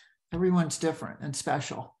 Everyone's different and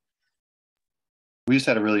special. We just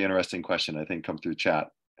had a really interesting question, I think, come through chat,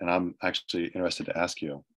 and I'm actually interested to ask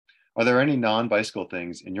you. Are there any non-bicycle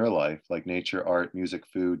things in your life, like nature, art, music,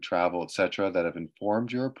 food, travel, etc., that have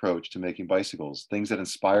informed your approach to making bicycles, things that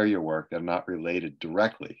inspire your work that are not related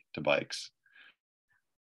directly to bikes?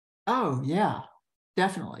 Oh, yeah,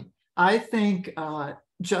 definitely. I think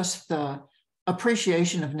just the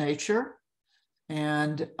appreciation of nature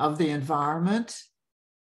and of the environment.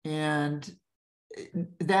 And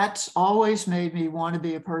that's always made me want to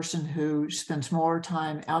be a person who spends more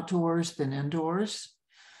time outdoors than indoors,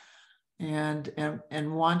 and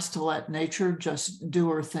wants to let nature just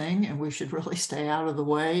do her thing. And we should really stay out of the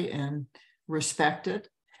way and respect it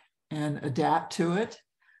and adapt to it.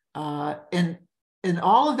 And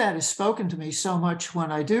all of that has spoken to me so much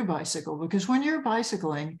when I do bicycle, because when you're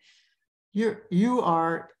bicycling, you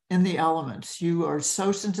are in the elements. You are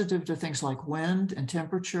so sensitive to things like wind and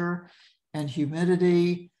temperature and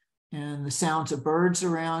humidity and the sounds of birds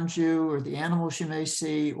around you or the animals you may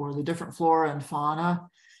see or the different flora and fauna.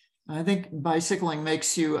 I think bicycling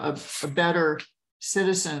makes you a better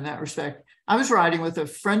citizen in that respect. I was riding with a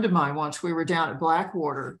friend of mine once. We were down at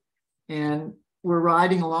Blackwater and we're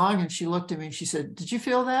riding along, and she looked at me and she said, "Did you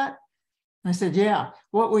feel that?" And I said, "Yeah."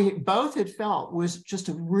 What we both had felt was just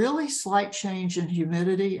a really slight change in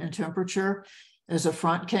humidity and temperature as a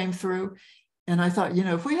front came through. And I thought,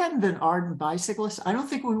 if we hadn't been ardent bicyclists, I don't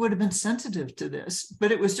think we would have been sensitive to this,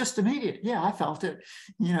 but it was just immediate. Yeah, I felt it.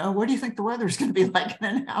 What do you think the weather's going to be like in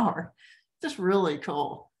an hour? Just really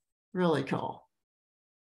cool, really cool.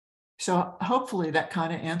 So hopefully that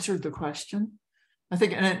kind of answered the question. I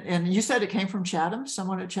think, and you said it came from Chatham,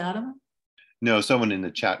 someone at Chatham? No, someone in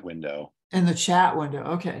the chat window. In the chat window.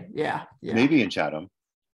 Okay. Yeah. Maybe in Chatham.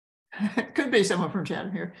 It could be someone from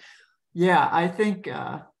Chatham here. Yeah. I think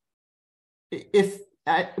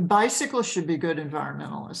bicyclists should be good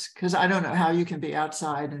environmentalists, because I don't know how you can be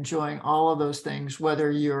outside enjoying all of those things, whether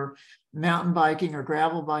you're mountain biking or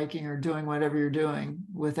gravel biking or doing whatever you're doing,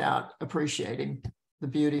 without appreciating the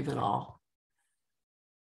beauty of it all.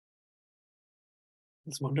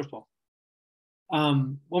 That's wonderful.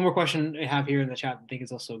 One more question I have here in the chat I think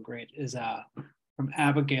is also great is from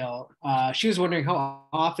Abigail. She was wondering how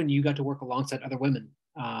often you got to work alongside other women.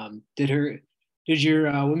 Did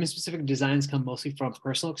your women-specific designs come mostly from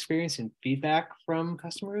personal experience and feedback from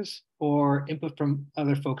customers, or input from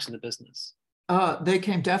other folks in the business? They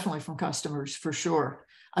came definitely from customers, for sure.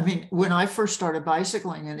 I mean, when I first started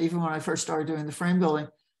bicycling, and even when I first started doing the frame building,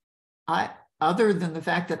 other than the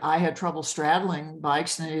fact that I had trouble straddling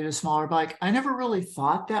bikes and needed a smaller bike, I never really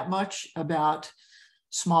thought that much about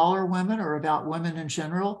smaller women or about women in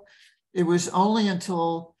general. It was only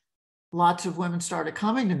until lots of women started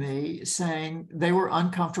coming to me saying they were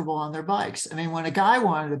uncomfortable on their bikes. I mean, when a guy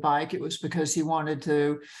wanted a bike, it was because he wanted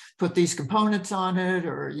to put these components on it,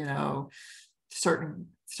 or, you know, certain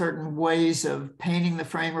ways of painting the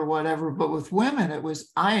frame or whatever. But with women, it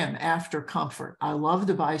was, I am after comfort. I love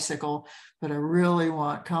the bicycle, but I really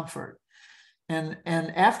want comfort. And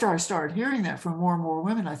after I started hearing that from more and more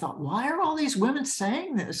women, I thought, why are all these women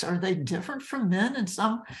saying this? Are they different from men in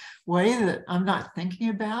some way that I'm not thinking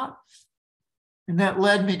about? And that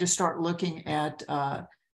led me to start looking at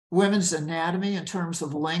women's anatomy in terms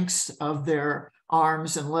of lengths of their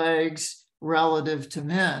arms and legs relative to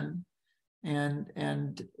men.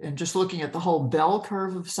 And just looking at the whole bell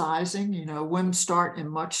curve of sizing. You know, women start in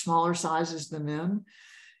much smaller sizes than men.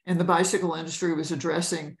 And the bicycle industry was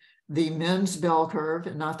addressing the men's bell curve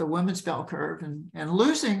and not the women's bell curve, and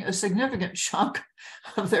losing a significant chunk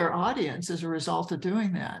of their audience as a result of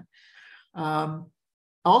doing that.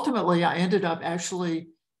 Ultimately, I ended up actually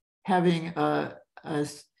having a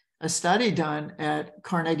study done at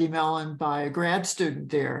Carnegie Mellon by a grad student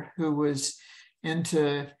there who was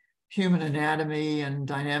into human anatomy and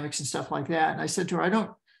dynamics and stuff like that. And I said to her, I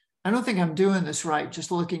don't think I'm doing this right,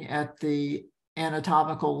 just looking at the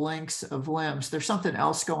anatomical lengths of limbs. There's something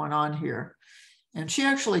else going on here. And she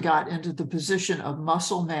actually got into the position of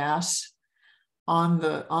muscle mass on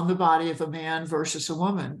the body of a man versus a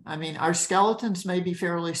woman. I mean, our skeletons may be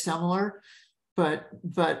fairly similar, but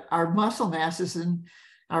our muscle masses and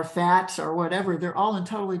our fats or whatever, they're all in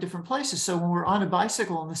totally different places. So when we're on a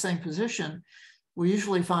bicycle in the same position, we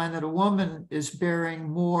usually find that a woman is bearing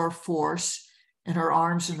more force in her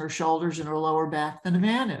arms and her shoulders and her lower back than a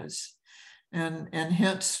man is. And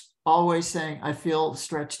hence always saying, I feel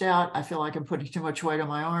stretched out. I feel like I'm putting too much weight on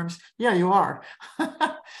my arms. Yeah, you are.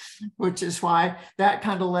 Which is why that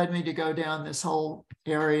kind of led me to go down this whole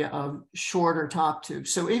area of shorter top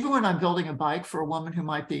tubes. So even when I'm building a bike for a woman who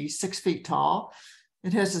might be 6 feet tall,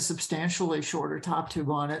 it has a substantially shorter top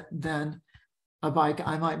tube on it than a bike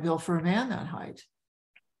I might build for a man that height.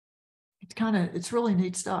 It's really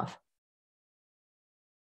neat stuff.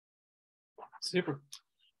 Super.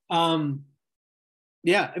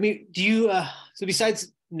 Yeah, I mean, do you so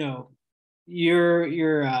besides your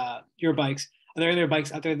bikes, are there other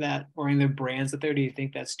bikes out there that, or any other brands out there, do you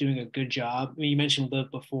think that's doing a good job? I mean, you mentioned Liv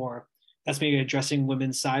before, that's maybe addressing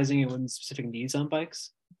women's sizing and women's specific needs on bikes.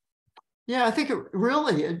 Yeah, I think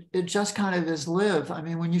it just kind of is Liv. I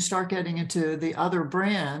mean, when you start getting into the other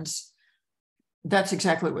brands, that's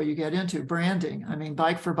exactly what you get into, branding. I mean,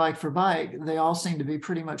 bike for bike for bike, they all seem to be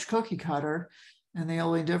pretty much cookie cutter. And the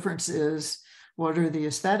only difference is, what are the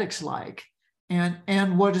aesthetics like?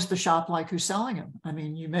 And what is the shop like who's selling them? I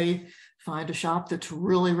mean, you may find a shop that's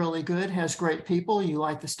really, really good, has great people, you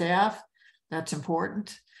like the staff, that's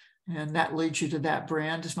important. And that leads you to that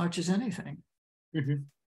brand as much as anything. Mm-hmm.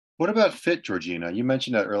 What about fit, Georgina? You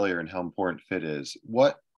mentioned that earlier and how important fit is.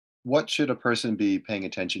 What should a person be paying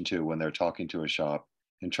attention to when they're talking to a shop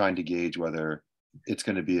and trying to gauge whether it's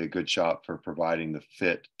going to be a good shop for providing the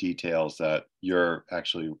fit details that you're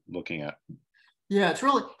actually looking at? Yeah,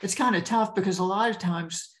 it's kind of tough, because a lot of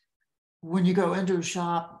times when you go into a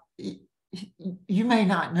shop, you may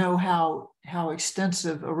not know how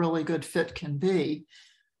extensive a really good fit can be,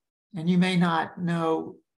 and you may not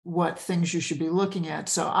know what things you should be looking at.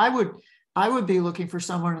 So I would be looking for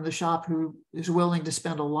someone in the shop who is willing to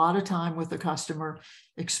spend a lot of time with the customer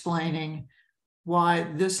explaining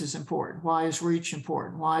why this is important. Why is reach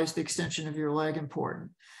important? Why is the extension of your leg important?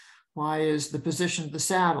 Why is the position of the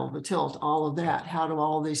saddle, the tilt, all of that? How do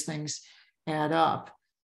all these things add up?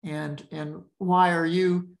 And why are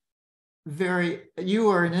you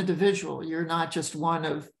are an individual. You're not just one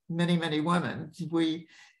of many, many women.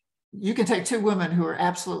 You can take two women who are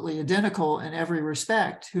absolutely identical in every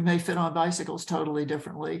respect, who may fit on bicycles totally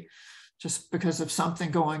differently, just because of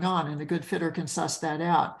something going on, and a good fitter can suss that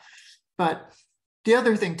out. But the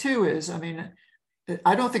other thing too is, I mean,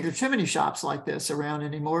 I don't think there are too many shops like this around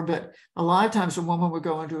anymore, but a lot of times a woman would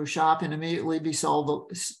go into a shop and immediately be shown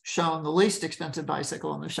the least expensive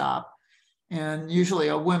bicycle in the shop, and usually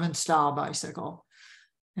a women's style bicycle.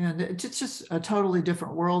 And it's just a totally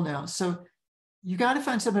different world now. So you got to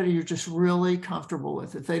find somebody you're just really comfortable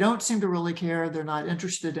with. If they don't seem to really care, they're not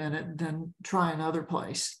interested in it, then try another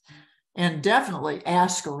place. And definitely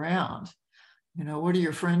ask around. You know, what are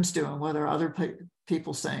your friends doing? What are other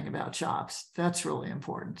people saying about shops? That's really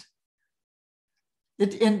important.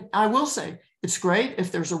 And I will say, it's great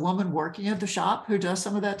if there's a woman working at the shop who does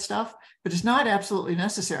some of that stuff, but it's not absolutely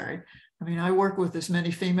necessary. I mean, I work with as many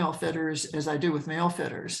female fitters as I do with male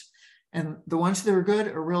fitters. And the ones that are good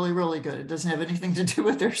are really, really good. It doesn't have anything to do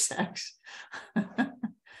with their sex.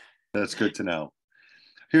 That's good to know.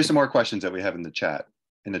 Here's some more questions that we have in the chat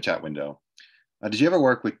window. Did you ever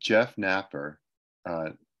work with Jeff Napier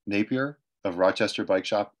of Rochester Bike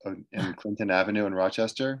Shop in Clinton Avenue in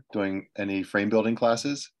Rochester, doing any frame building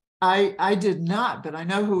classes? I did not, but I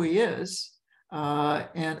know who he is.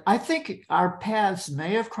 And I think our paths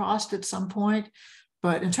may have crossed at some point.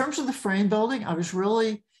 But in terms of the frame building, I was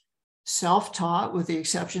really self-taught, with the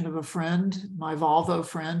exception of a friend, my Volvo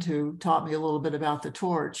friend, who taught me a little bit about the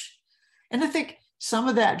torch. And I think some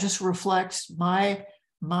of that just reflects my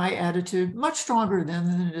attitude, much stronger then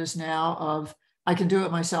than it is now, of I can do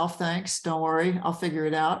it myself, thanks, don't worry, I'll figure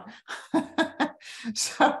it out.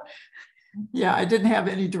 So yeah, I didn't have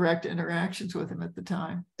any direct interactions with him at the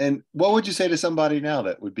time. And what would you say to somebody now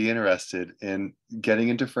that would be interested in getting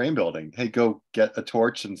into frame building? Hey, go get a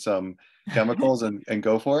torch and some chemicals and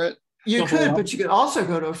go for it? You could, but you could also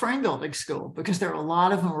go to a frame building school, because there are a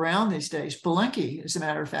lot of them around these days. Belenke, as a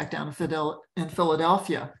matter of fact, down in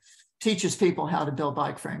Philadelphia, teaches people how to build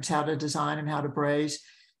bike frames, how to design them, how to braze.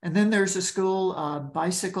 And then there's a school,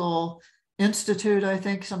 Bicycle Institute, I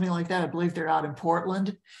think, something like that. I believe they're out in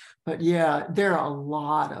Portland. But yeah, there are a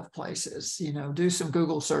lot of places, do some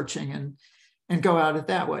Google searching and go at it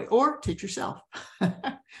that way, or teach yourself,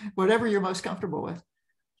 whatever you're most comfortable with.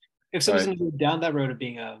 If someone's going to go down that road of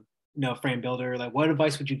being a frame builder, like, what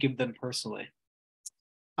advice would you give them personally?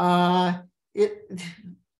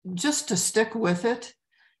 Just to stick with it.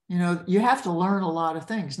 You have to learn a lot of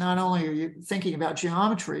things. Not only are you thinking about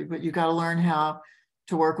geometry, but you got to learn how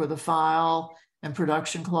to work with a file and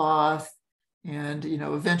production cloth, and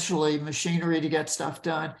eventually machinery to get stuff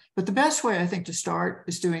done. But the best way, I think, to start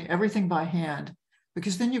is doing everything by hand,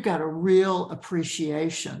 because then you've got a real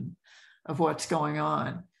appreciation of what's going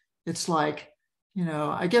on. It's like,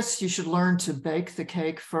 I guess you should learn to bake the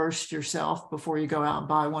cake first yourself before you go out and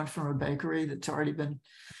buy one from a bakery that's already been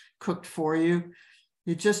cooked for you.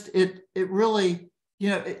 It really,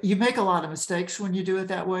 you make a lot of mistakes when you do it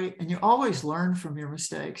that way, and you always learn from your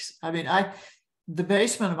mistakes. I mean, the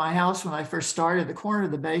basement of my house, when I first started, the corner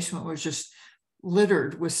of the basement was just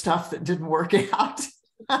littered with stuff that didn't work out.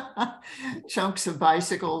 Chunks of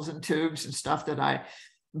bicycles and tubes and stuff that I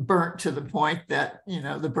burnt to the point that,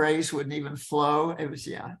 the braze wouldn't even flow. It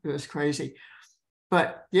was crazy.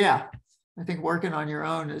 But yeah, I think working on your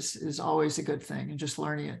own is always a good thing, and just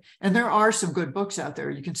learning it. And there are some good books out there.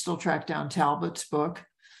 You can still track down Talbot's book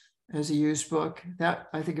as a used book. That,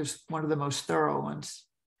 I think, is one of the most thorough ones.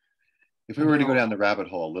 If we were to go down the rabbit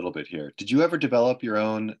hole a little bit here, did you ever develop your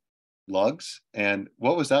own lugs? And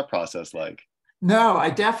what was that process like? No,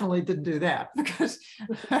 I definitely didn't do that, because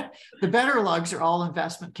the better lugs are all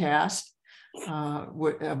investment cast. There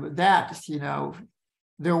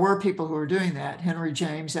were people who were doing that. Henry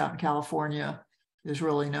James out in California is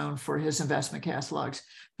really known for his investment cast lugs.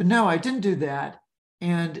 But no, I didn't do that.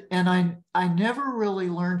 And I never really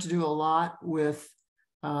learned to do a lot with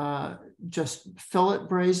just fillet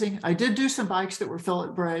brazing. I did do some bikes that were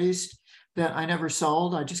fillet brazed that I never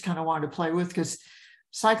sold. I just kind of wanted to play with, because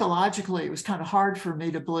psychologically it was kind of hard for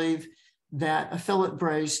me to believe that a fillet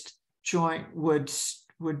brazed joint would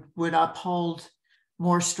uphold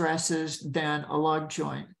more stresses than a lug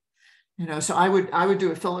joint. So I would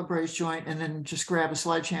do a fillet brazed joint and then just grab a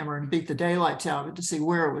sledgehammer and beat the daylights out of it to see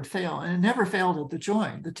where it would fail. And it never failed at the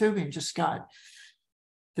joint. The tubing just got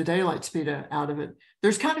the daylight speed out of it.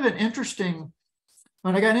 There's kind of an interesting,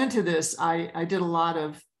 when I got into this, I did a lot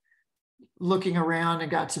of looking around and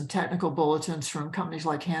got some technical bulletins from companies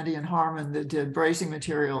like Handy and Harman that did brazing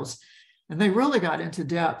materials. And they really got into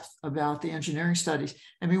depth about the engineering studies.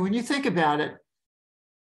 I mean, when you think about it,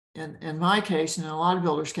 in my case, and in a lot of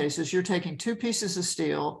builders' cases, you're taking two pieces of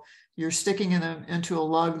steel, you're sticking them into a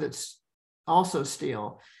lug that's also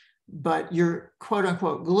steel, but you're, quote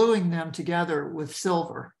unquote, gluing them together with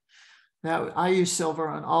silver. That I use silver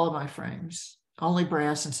on all of my frames, only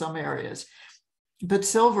brass in some areas. But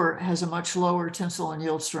silver has a much lower tensile and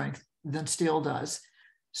yield strength than steel does.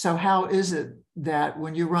 So how is it that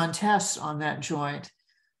when you run tests on that joint,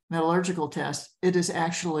 metallurgical tests, it is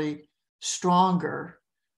actually stronger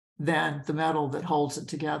than the metal that holds it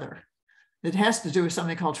together? It has to do with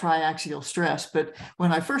something called triaxial stress. But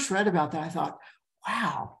when I first read about that, I thought,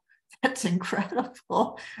 wow, that's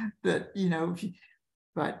incredible. That,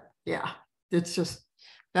 but yeah, it's just,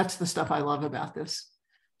 that's the stuff I love about this.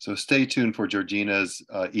 So stay tuned for Georgina's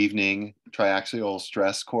evening triaxial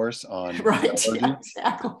stress course on right. Yeah,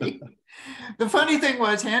 exactly. The funny thing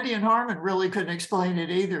was, Handy and Harman really couldn't explain it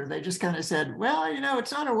either. They just kind of said, well,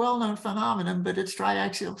 it's not a well-known phenomenon, but it's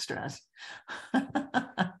triaxial stress.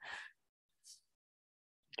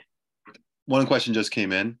 One question just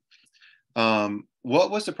came in.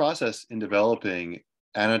 what was the process in developing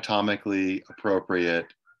anatomically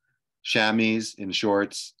appropriate chamois in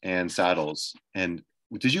shorts and saddles? And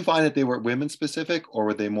did you find that they were women specific or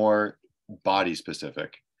were they more body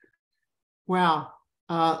specific? Wow.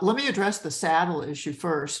 Let me address the saddle issue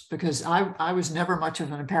first, because I was never much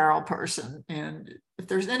of an apparel person. And if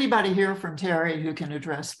there's anybody here from Terry who can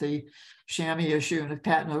address the chamois issue, and if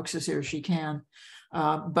Pat Noakes is here, she can.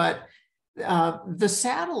 But the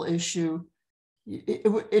saddle issue,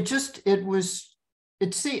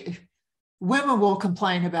 women will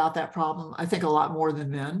complain about that problem, I think, a lot more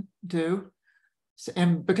than men do.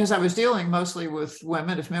 And because I was dealing mostly with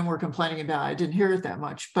women, if men were complaining about it, I didn't hear it that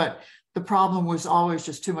much. But the problem was always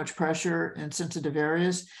just too much pressure in sensitive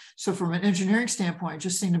areas. So from an engineering standpoint, it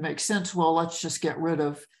just seemed to make sense. Well, let's just get rid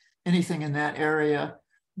of anything in that area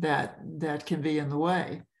that can be in the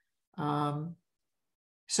way.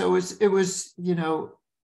 So it was,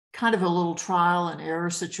 kind of a little trial and error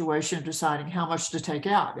situation, deciding how much to take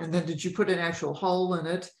out. And then did you put an actual hole in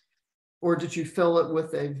it, or did you fill it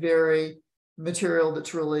with a very material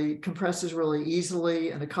that's really compresses really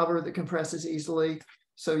easily, and a cover that compresses easily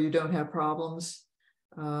so you don't have problems?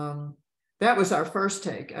 That was our first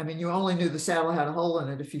take. I mean, you only knew the saddle had a hole in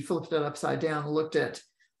it if you flipped it upside down and looked at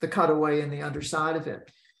the cutaway in the underside of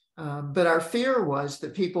it. But our fear was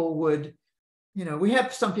that people would, we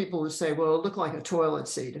have some people who say, well, it looked like a toilet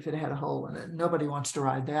seat if it had a hole in it. Nobody wants to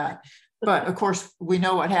ride that. But of course, we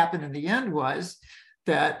know what happened in the end was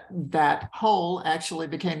that hole actually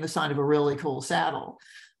became the sign of a really cool saddle,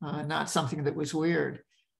 not something that was weird.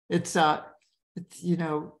 It's like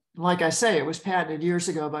I say, it was patented years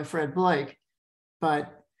ago by Fred Blake,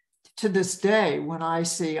 but to this day, when I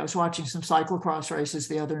was watching some cyclocross races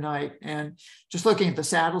the other night and just looking at the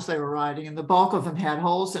saddles they were riding, and the bulk of them had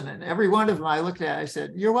holes in it. And every one of them I looked at, I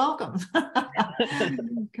said, "You're welcome."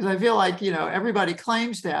 Because I feel like, everybody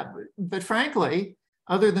claims that. But frankly,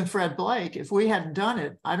 other than Fred Blake, if we hadn't done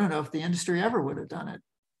it, I don't know if the industry ever would have done it.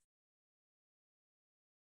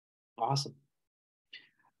 Awesome.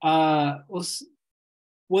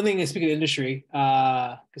 One thing, speaking of industry,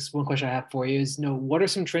 because one question I have for you is, what are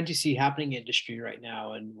some trends you see happening in industry right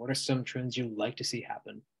now, and what are some trends you'd like to see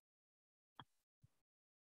happen?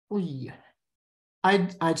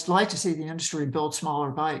 I'd like to see the industry build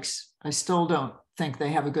smaller bikes. I still don't think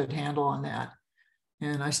they have a good handle on that.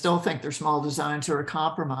 And I still think their small designs are a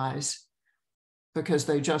compromise because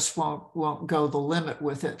they just won't go the limit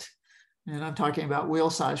with it. And I'm talking about wheel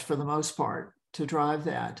size for the most part to drive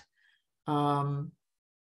that.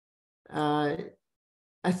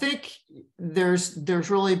 I think there's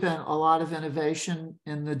really been a lot of innovation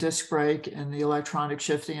in the disc brake and the electronic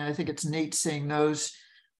shifting. And I think it's neat seeing those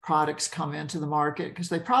products come into the market, because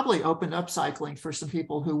they probably opened up cycling for some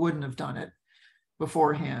people who wouldn't have done it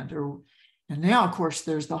beforehand. And now, of course,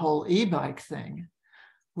 there's the whole e-bike thing,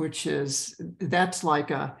 that's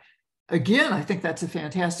like again, I think that's a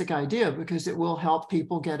fantastic idea, because it will help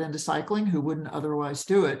people get into cycling who wouldn't otherwise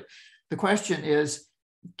do it. The question is,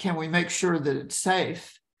 can we make sure that it's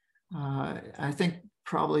safe? I think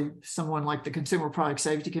probably someone like the Consumer Product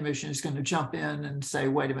Safety Commission is going to jump in and say,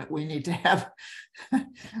 wait a minute, we need to have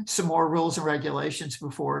some more rules and regulations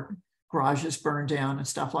before garages burn down and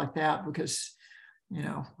stuff like that, because,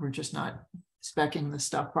 we're just not speccing the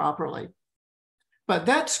stuff properly. But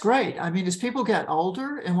that's great. I mean, as people get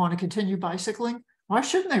older and want to continue bicycling, why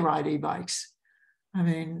shouldn't they ride e-bikes? I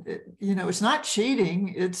mean, it's not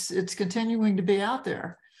cheating. It's continuing to be out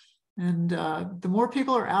there. And the more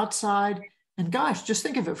people are outside, and gosh, just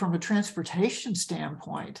think of it from a transportation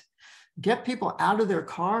standpoint. Get people out of their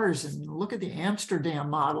cars and look at the Amsterdam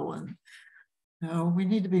model. And we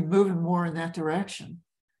need to be moving more in that direction.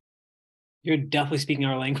 You're definitely speaking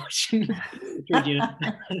our language, Georgina.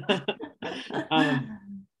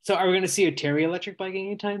 So are we going to see a Terry electric bike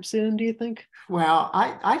anytime soon, do you think? Well,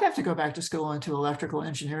 I'd have to go back to school into electrical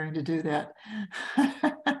engineering to do that.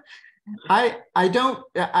 I don't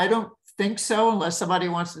think so, unless somebody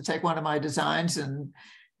wants to take one of my designs and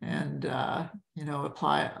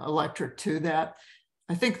apply electric to that.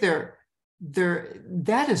 I think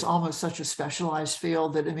that is almost such a specialized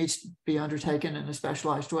field that it needs to be undertaken in a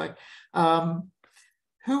specialized way.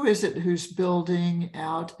 Who is it who's building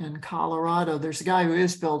out in Colorado? There's a guy who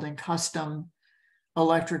is building custom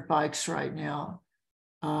electric bikes right now,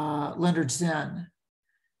 Leonard Zen.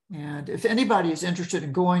 And if anybody is interested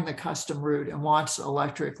in going the custom route and wants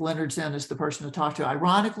electric, Leonard Zen is the person to talk to.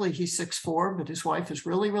 Ironically, he's 6'4", but his wife is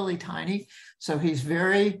really, really tiny. So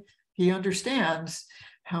he understands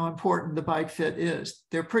how important the bike fit is.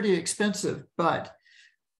 They're pretty expensive, but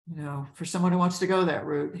for someone who wants to go that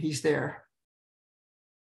route, he's there.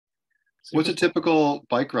 What's a typical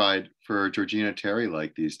bike ride for Georgina Terry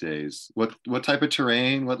like these days? What type of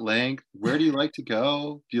terrain? What length? Where do you like to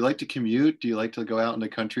go? Do you like to commute? Do you like to go out in the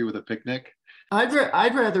country with a picnic?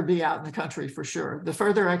 I'd rather be out in the country for sure. The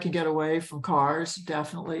further I can get away from cars,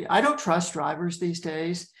 definitely. I don't trust drivers these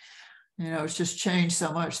days. It's just changed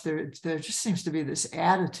so much. There just seems to be this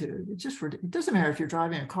attitude. It doesn't matter if you're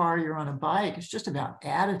driving a car, you're on a bike. It's just about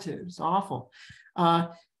attitude. It's awful.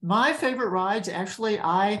 My favorite rides, actually,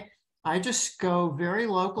 I just go very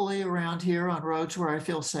locally around here on roads where I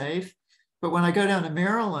feel safe. But when I go down to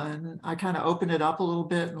Maryland, I kind of open it up a little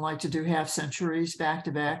bit and like to do half centuries back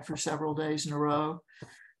to back for several days in a row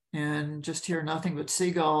and just hear nothing but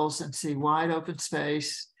seagulls and see wide open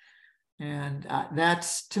space. And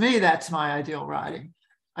to me, that's my ideal riding.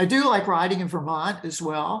 I do like riding in Vermont as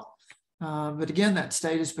well. But again, that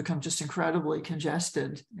state has become just incredibly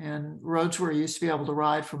congested, and roads where you used to be able to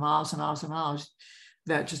ride for miles and miles and miles,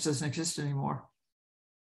 that just doesn't exist anymore.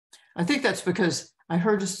 I think that's because I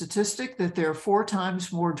heard a statistic that there are 4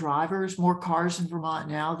 times more cars in Vermont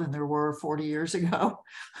now than there were 40 years ago.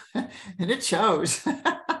 And it shows.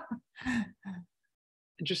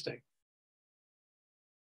 Interesting.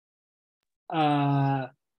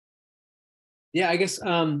 Yeah, I guess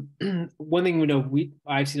one thing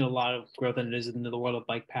I've seen a lot of growth in is in the world of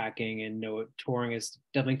bike packing, and touring has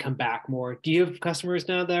definitely come back more. Do you have customers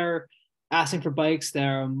now that are asking for bikes that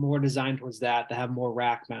are more designed towards that have more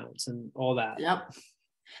rack mounts and all that? Yep,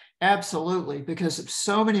 absolutely. Because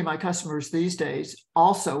so many of my customers these days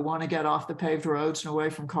also want to get off the paved roads and away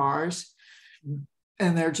from cars.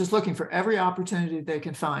 And they're just looking for every opportunity they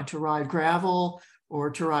can find to ride gravel or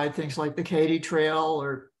to ride things like the Katy Trail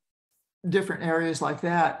or different areas like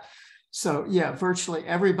that. So yeah, virtually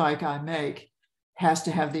every bike I make has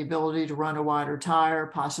to have the ability to run a wider tire,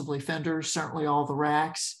 possibly fenders, certainly all the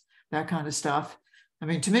racks, that kind of stuff. I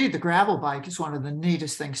mean, to me, the gravel bike is one of the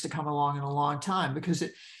neatest things to come along in a long time because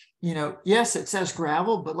yes, it says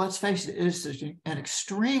gravel, but let's face it, it is an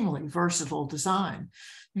extremely versatile design.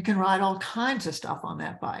 You can ride all kinds of stuff on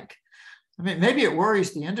that bike. I mean, maybe it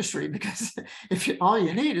worries the industry because all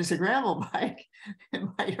you need is a gravel bike, it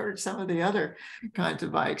might hurt some of the other kinds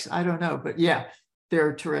of bikes. I don't know, but yeah,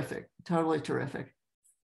 they're terrific, totally terrific.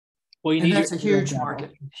 Well, that's a huge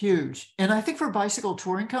market, huge. And I think for bicycle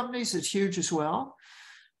touring companies, it's huge as well,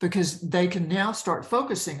 because they can now start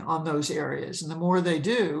focusing on those areas. And the more they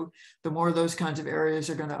do, the more those kinds of areas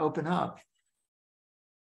are going to open up.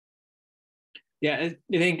 Yeah, I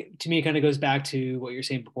think to me, it kind of goes back to what you're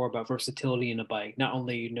saying before about versatility in a bike, not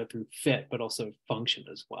only through fit, but also function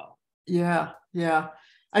as well. Yeah.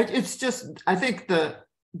 I think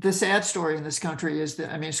the sad story in this country is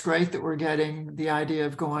that, I mean, it's great that we're getting the idea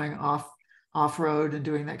of going off-road and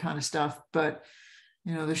doing that kind of stuff, but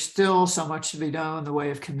there's still so much to be done in the way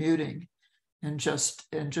of commuting and just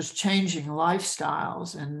changing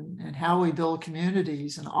lifestyles and how we build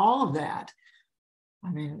communities and all of that. I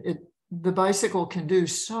mean, the bicycle can do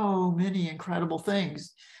so many incredible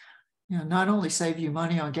things. Not only save you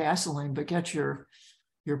money on gasoline, but get your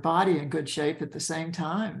body in good shape at the same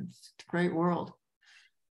time. It's a great world.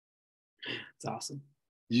 It's awesome.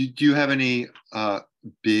 Do you have any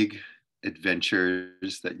big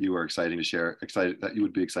adventures that you are excited that you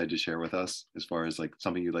would be excited to share with us, as far as like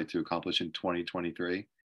something you'd like to accomplish in 2023?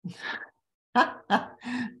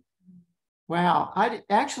 Wow, I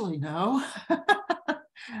actually know.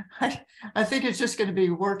 I think it's just going to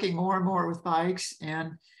be working more and more with bikes.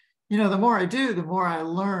 And, the more I do, the more I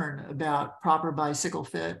learn about proper bicycle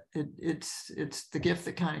fit. It's the gift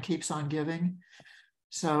that kind of keeps on giving.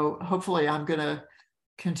 So hopefully I'm going to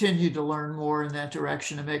continue to learn more in that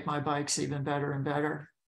direction and make my bikes even better and better.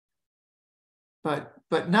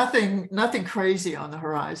 But nothing crazy on the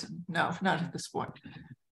horizon. No, not at this point.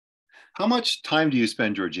 How much time do you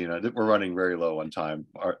spend, Georgina? We're running very low on time,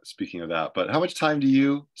 speaking of that, but how much time do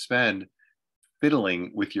you spend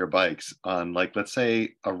fiddling with your bikes on, like, let's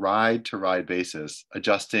say a ride to ride basis,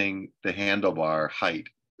 adjusting the handlebar height,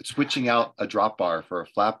 switching out a drop bar for a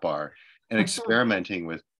flat bar, and experimenting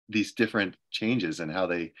with these different changes and how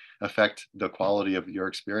they affect the quality of your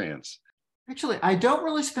experience? Actually, I don't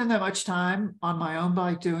really spend that much time on my own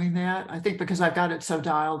bike doing that. I think because I've got it so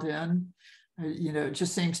dialed in, it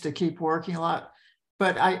just seems to keep working a lot.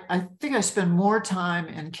 But I think I spend more time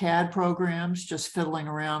in CAD programs, just fiddling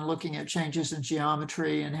around, looking at changes in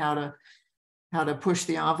geometry and how to push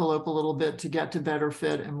the envelope a little bit to get to better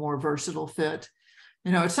fit and more versatile fit.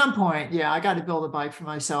 At some point, I got to build a bike for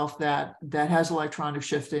myself that has electronic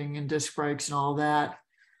shifting and disc brakes and all that,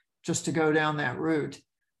 just to go down that route.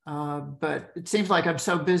 But it seems like I'm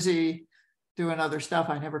so busy doing other stuff,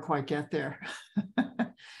 I never quite get there.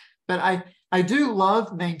 But I do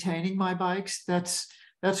love maintaining my bikes. That's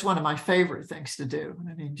one of my favorite things to do.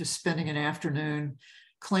 I mean, just spending an afternoon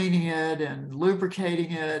cleaning it and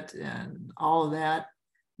lubricating it and all of that.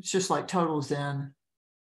 It's just like total zen.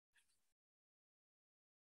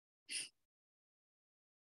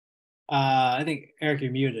 I think Eric,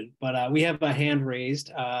 you're muted, but we have a hand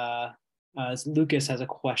raised. Lucas has a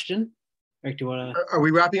question. Eric, do you want to? Are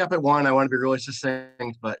we wrapping up at 1? I want to be really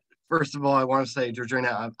succinct, but first of all, I want to say,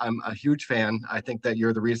 Georgina, I'm a huge fan. I think that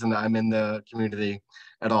you're the reason that I'm in the community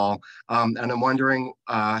at all. And I'm wondering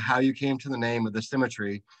how you came to the name of the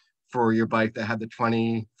Symmetry for your bike that had the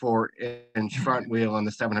 24-inch front wheel and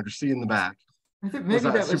the 700C in the back. I think maybe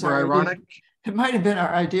that was super ironic. It might have been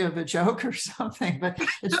our idea of a joke or something, but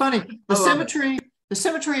it's funny. The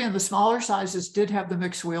Symmetry in the smaller sizes did have the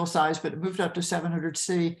mixed wheel size, but it moved up to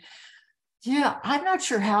 700C. Yeah, I'm not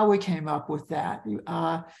sure how we came up with that.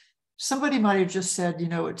 Somebody might have just said,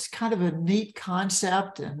 it's kind of a neat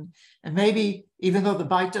concept, and maybe even though the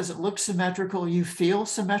bike doesn't look symmetrical, you feel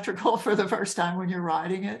symmetrical for the first time when you're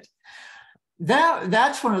riding it.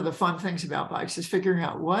 That's one of the fun things about bikes, is figuring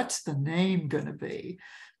out what's the name going to be.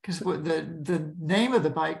 Because the name of the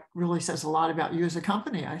bike really says a lot about you as a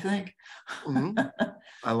company, I think. Mm-hmm.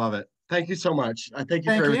 I love it. Thank you so much. I thank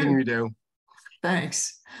you for everything you do.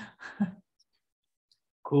 Thanks.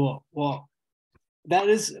 Cool. Well,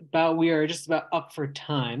 we are just about up for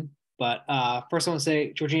time. But first I want to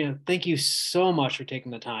say, Georgina, thank you so much for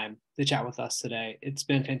taking the time to chat with us today. It's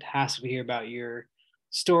been fantastic to hear about your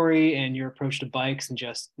story and your approach to bikes, and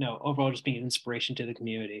just overall just being an inspiration to the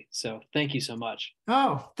community. So thank you so much.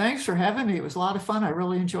 Oh, thanks for having me. It was a lot of fun. I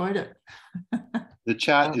really enjoyed it. The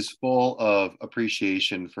chat is full of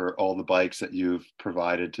appreciation for all the bikes that you've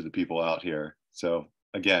provided to the people out here. So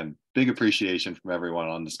again, big appreciation from everyone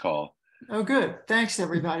on this call. Oh, good. Thanks,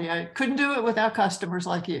 everybody. I couldn't do it without customers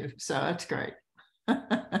like you. So that's great.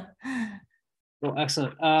 Well,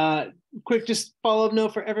 excellent. Quick, just follow-up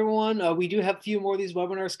note for everyone. We do have a few more of these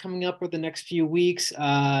webinars coming up for the next few weeks.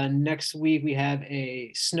 Next week, we have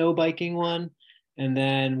a snow biking one. And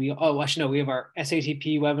then we have our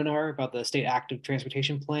SATP webinar about the State Active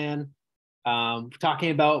Transportation Plan,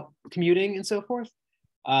 talking about commuting and so forth.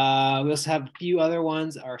 We also have a few other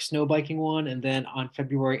ones, our snow biking one. And then on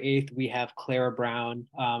February 8th, we have Clara Brown,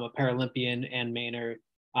 a Paralympian and Maynard,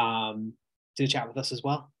 to chat with us as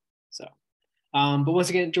well. So. But once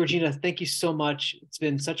again, Georgina, thank you so much. It's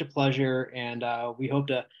been such a pleasure, and we hope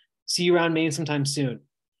to see you around Maine sometime soon.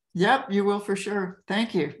 Yep, you will for sure.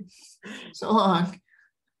 Thank you. So long.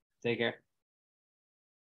 Take care.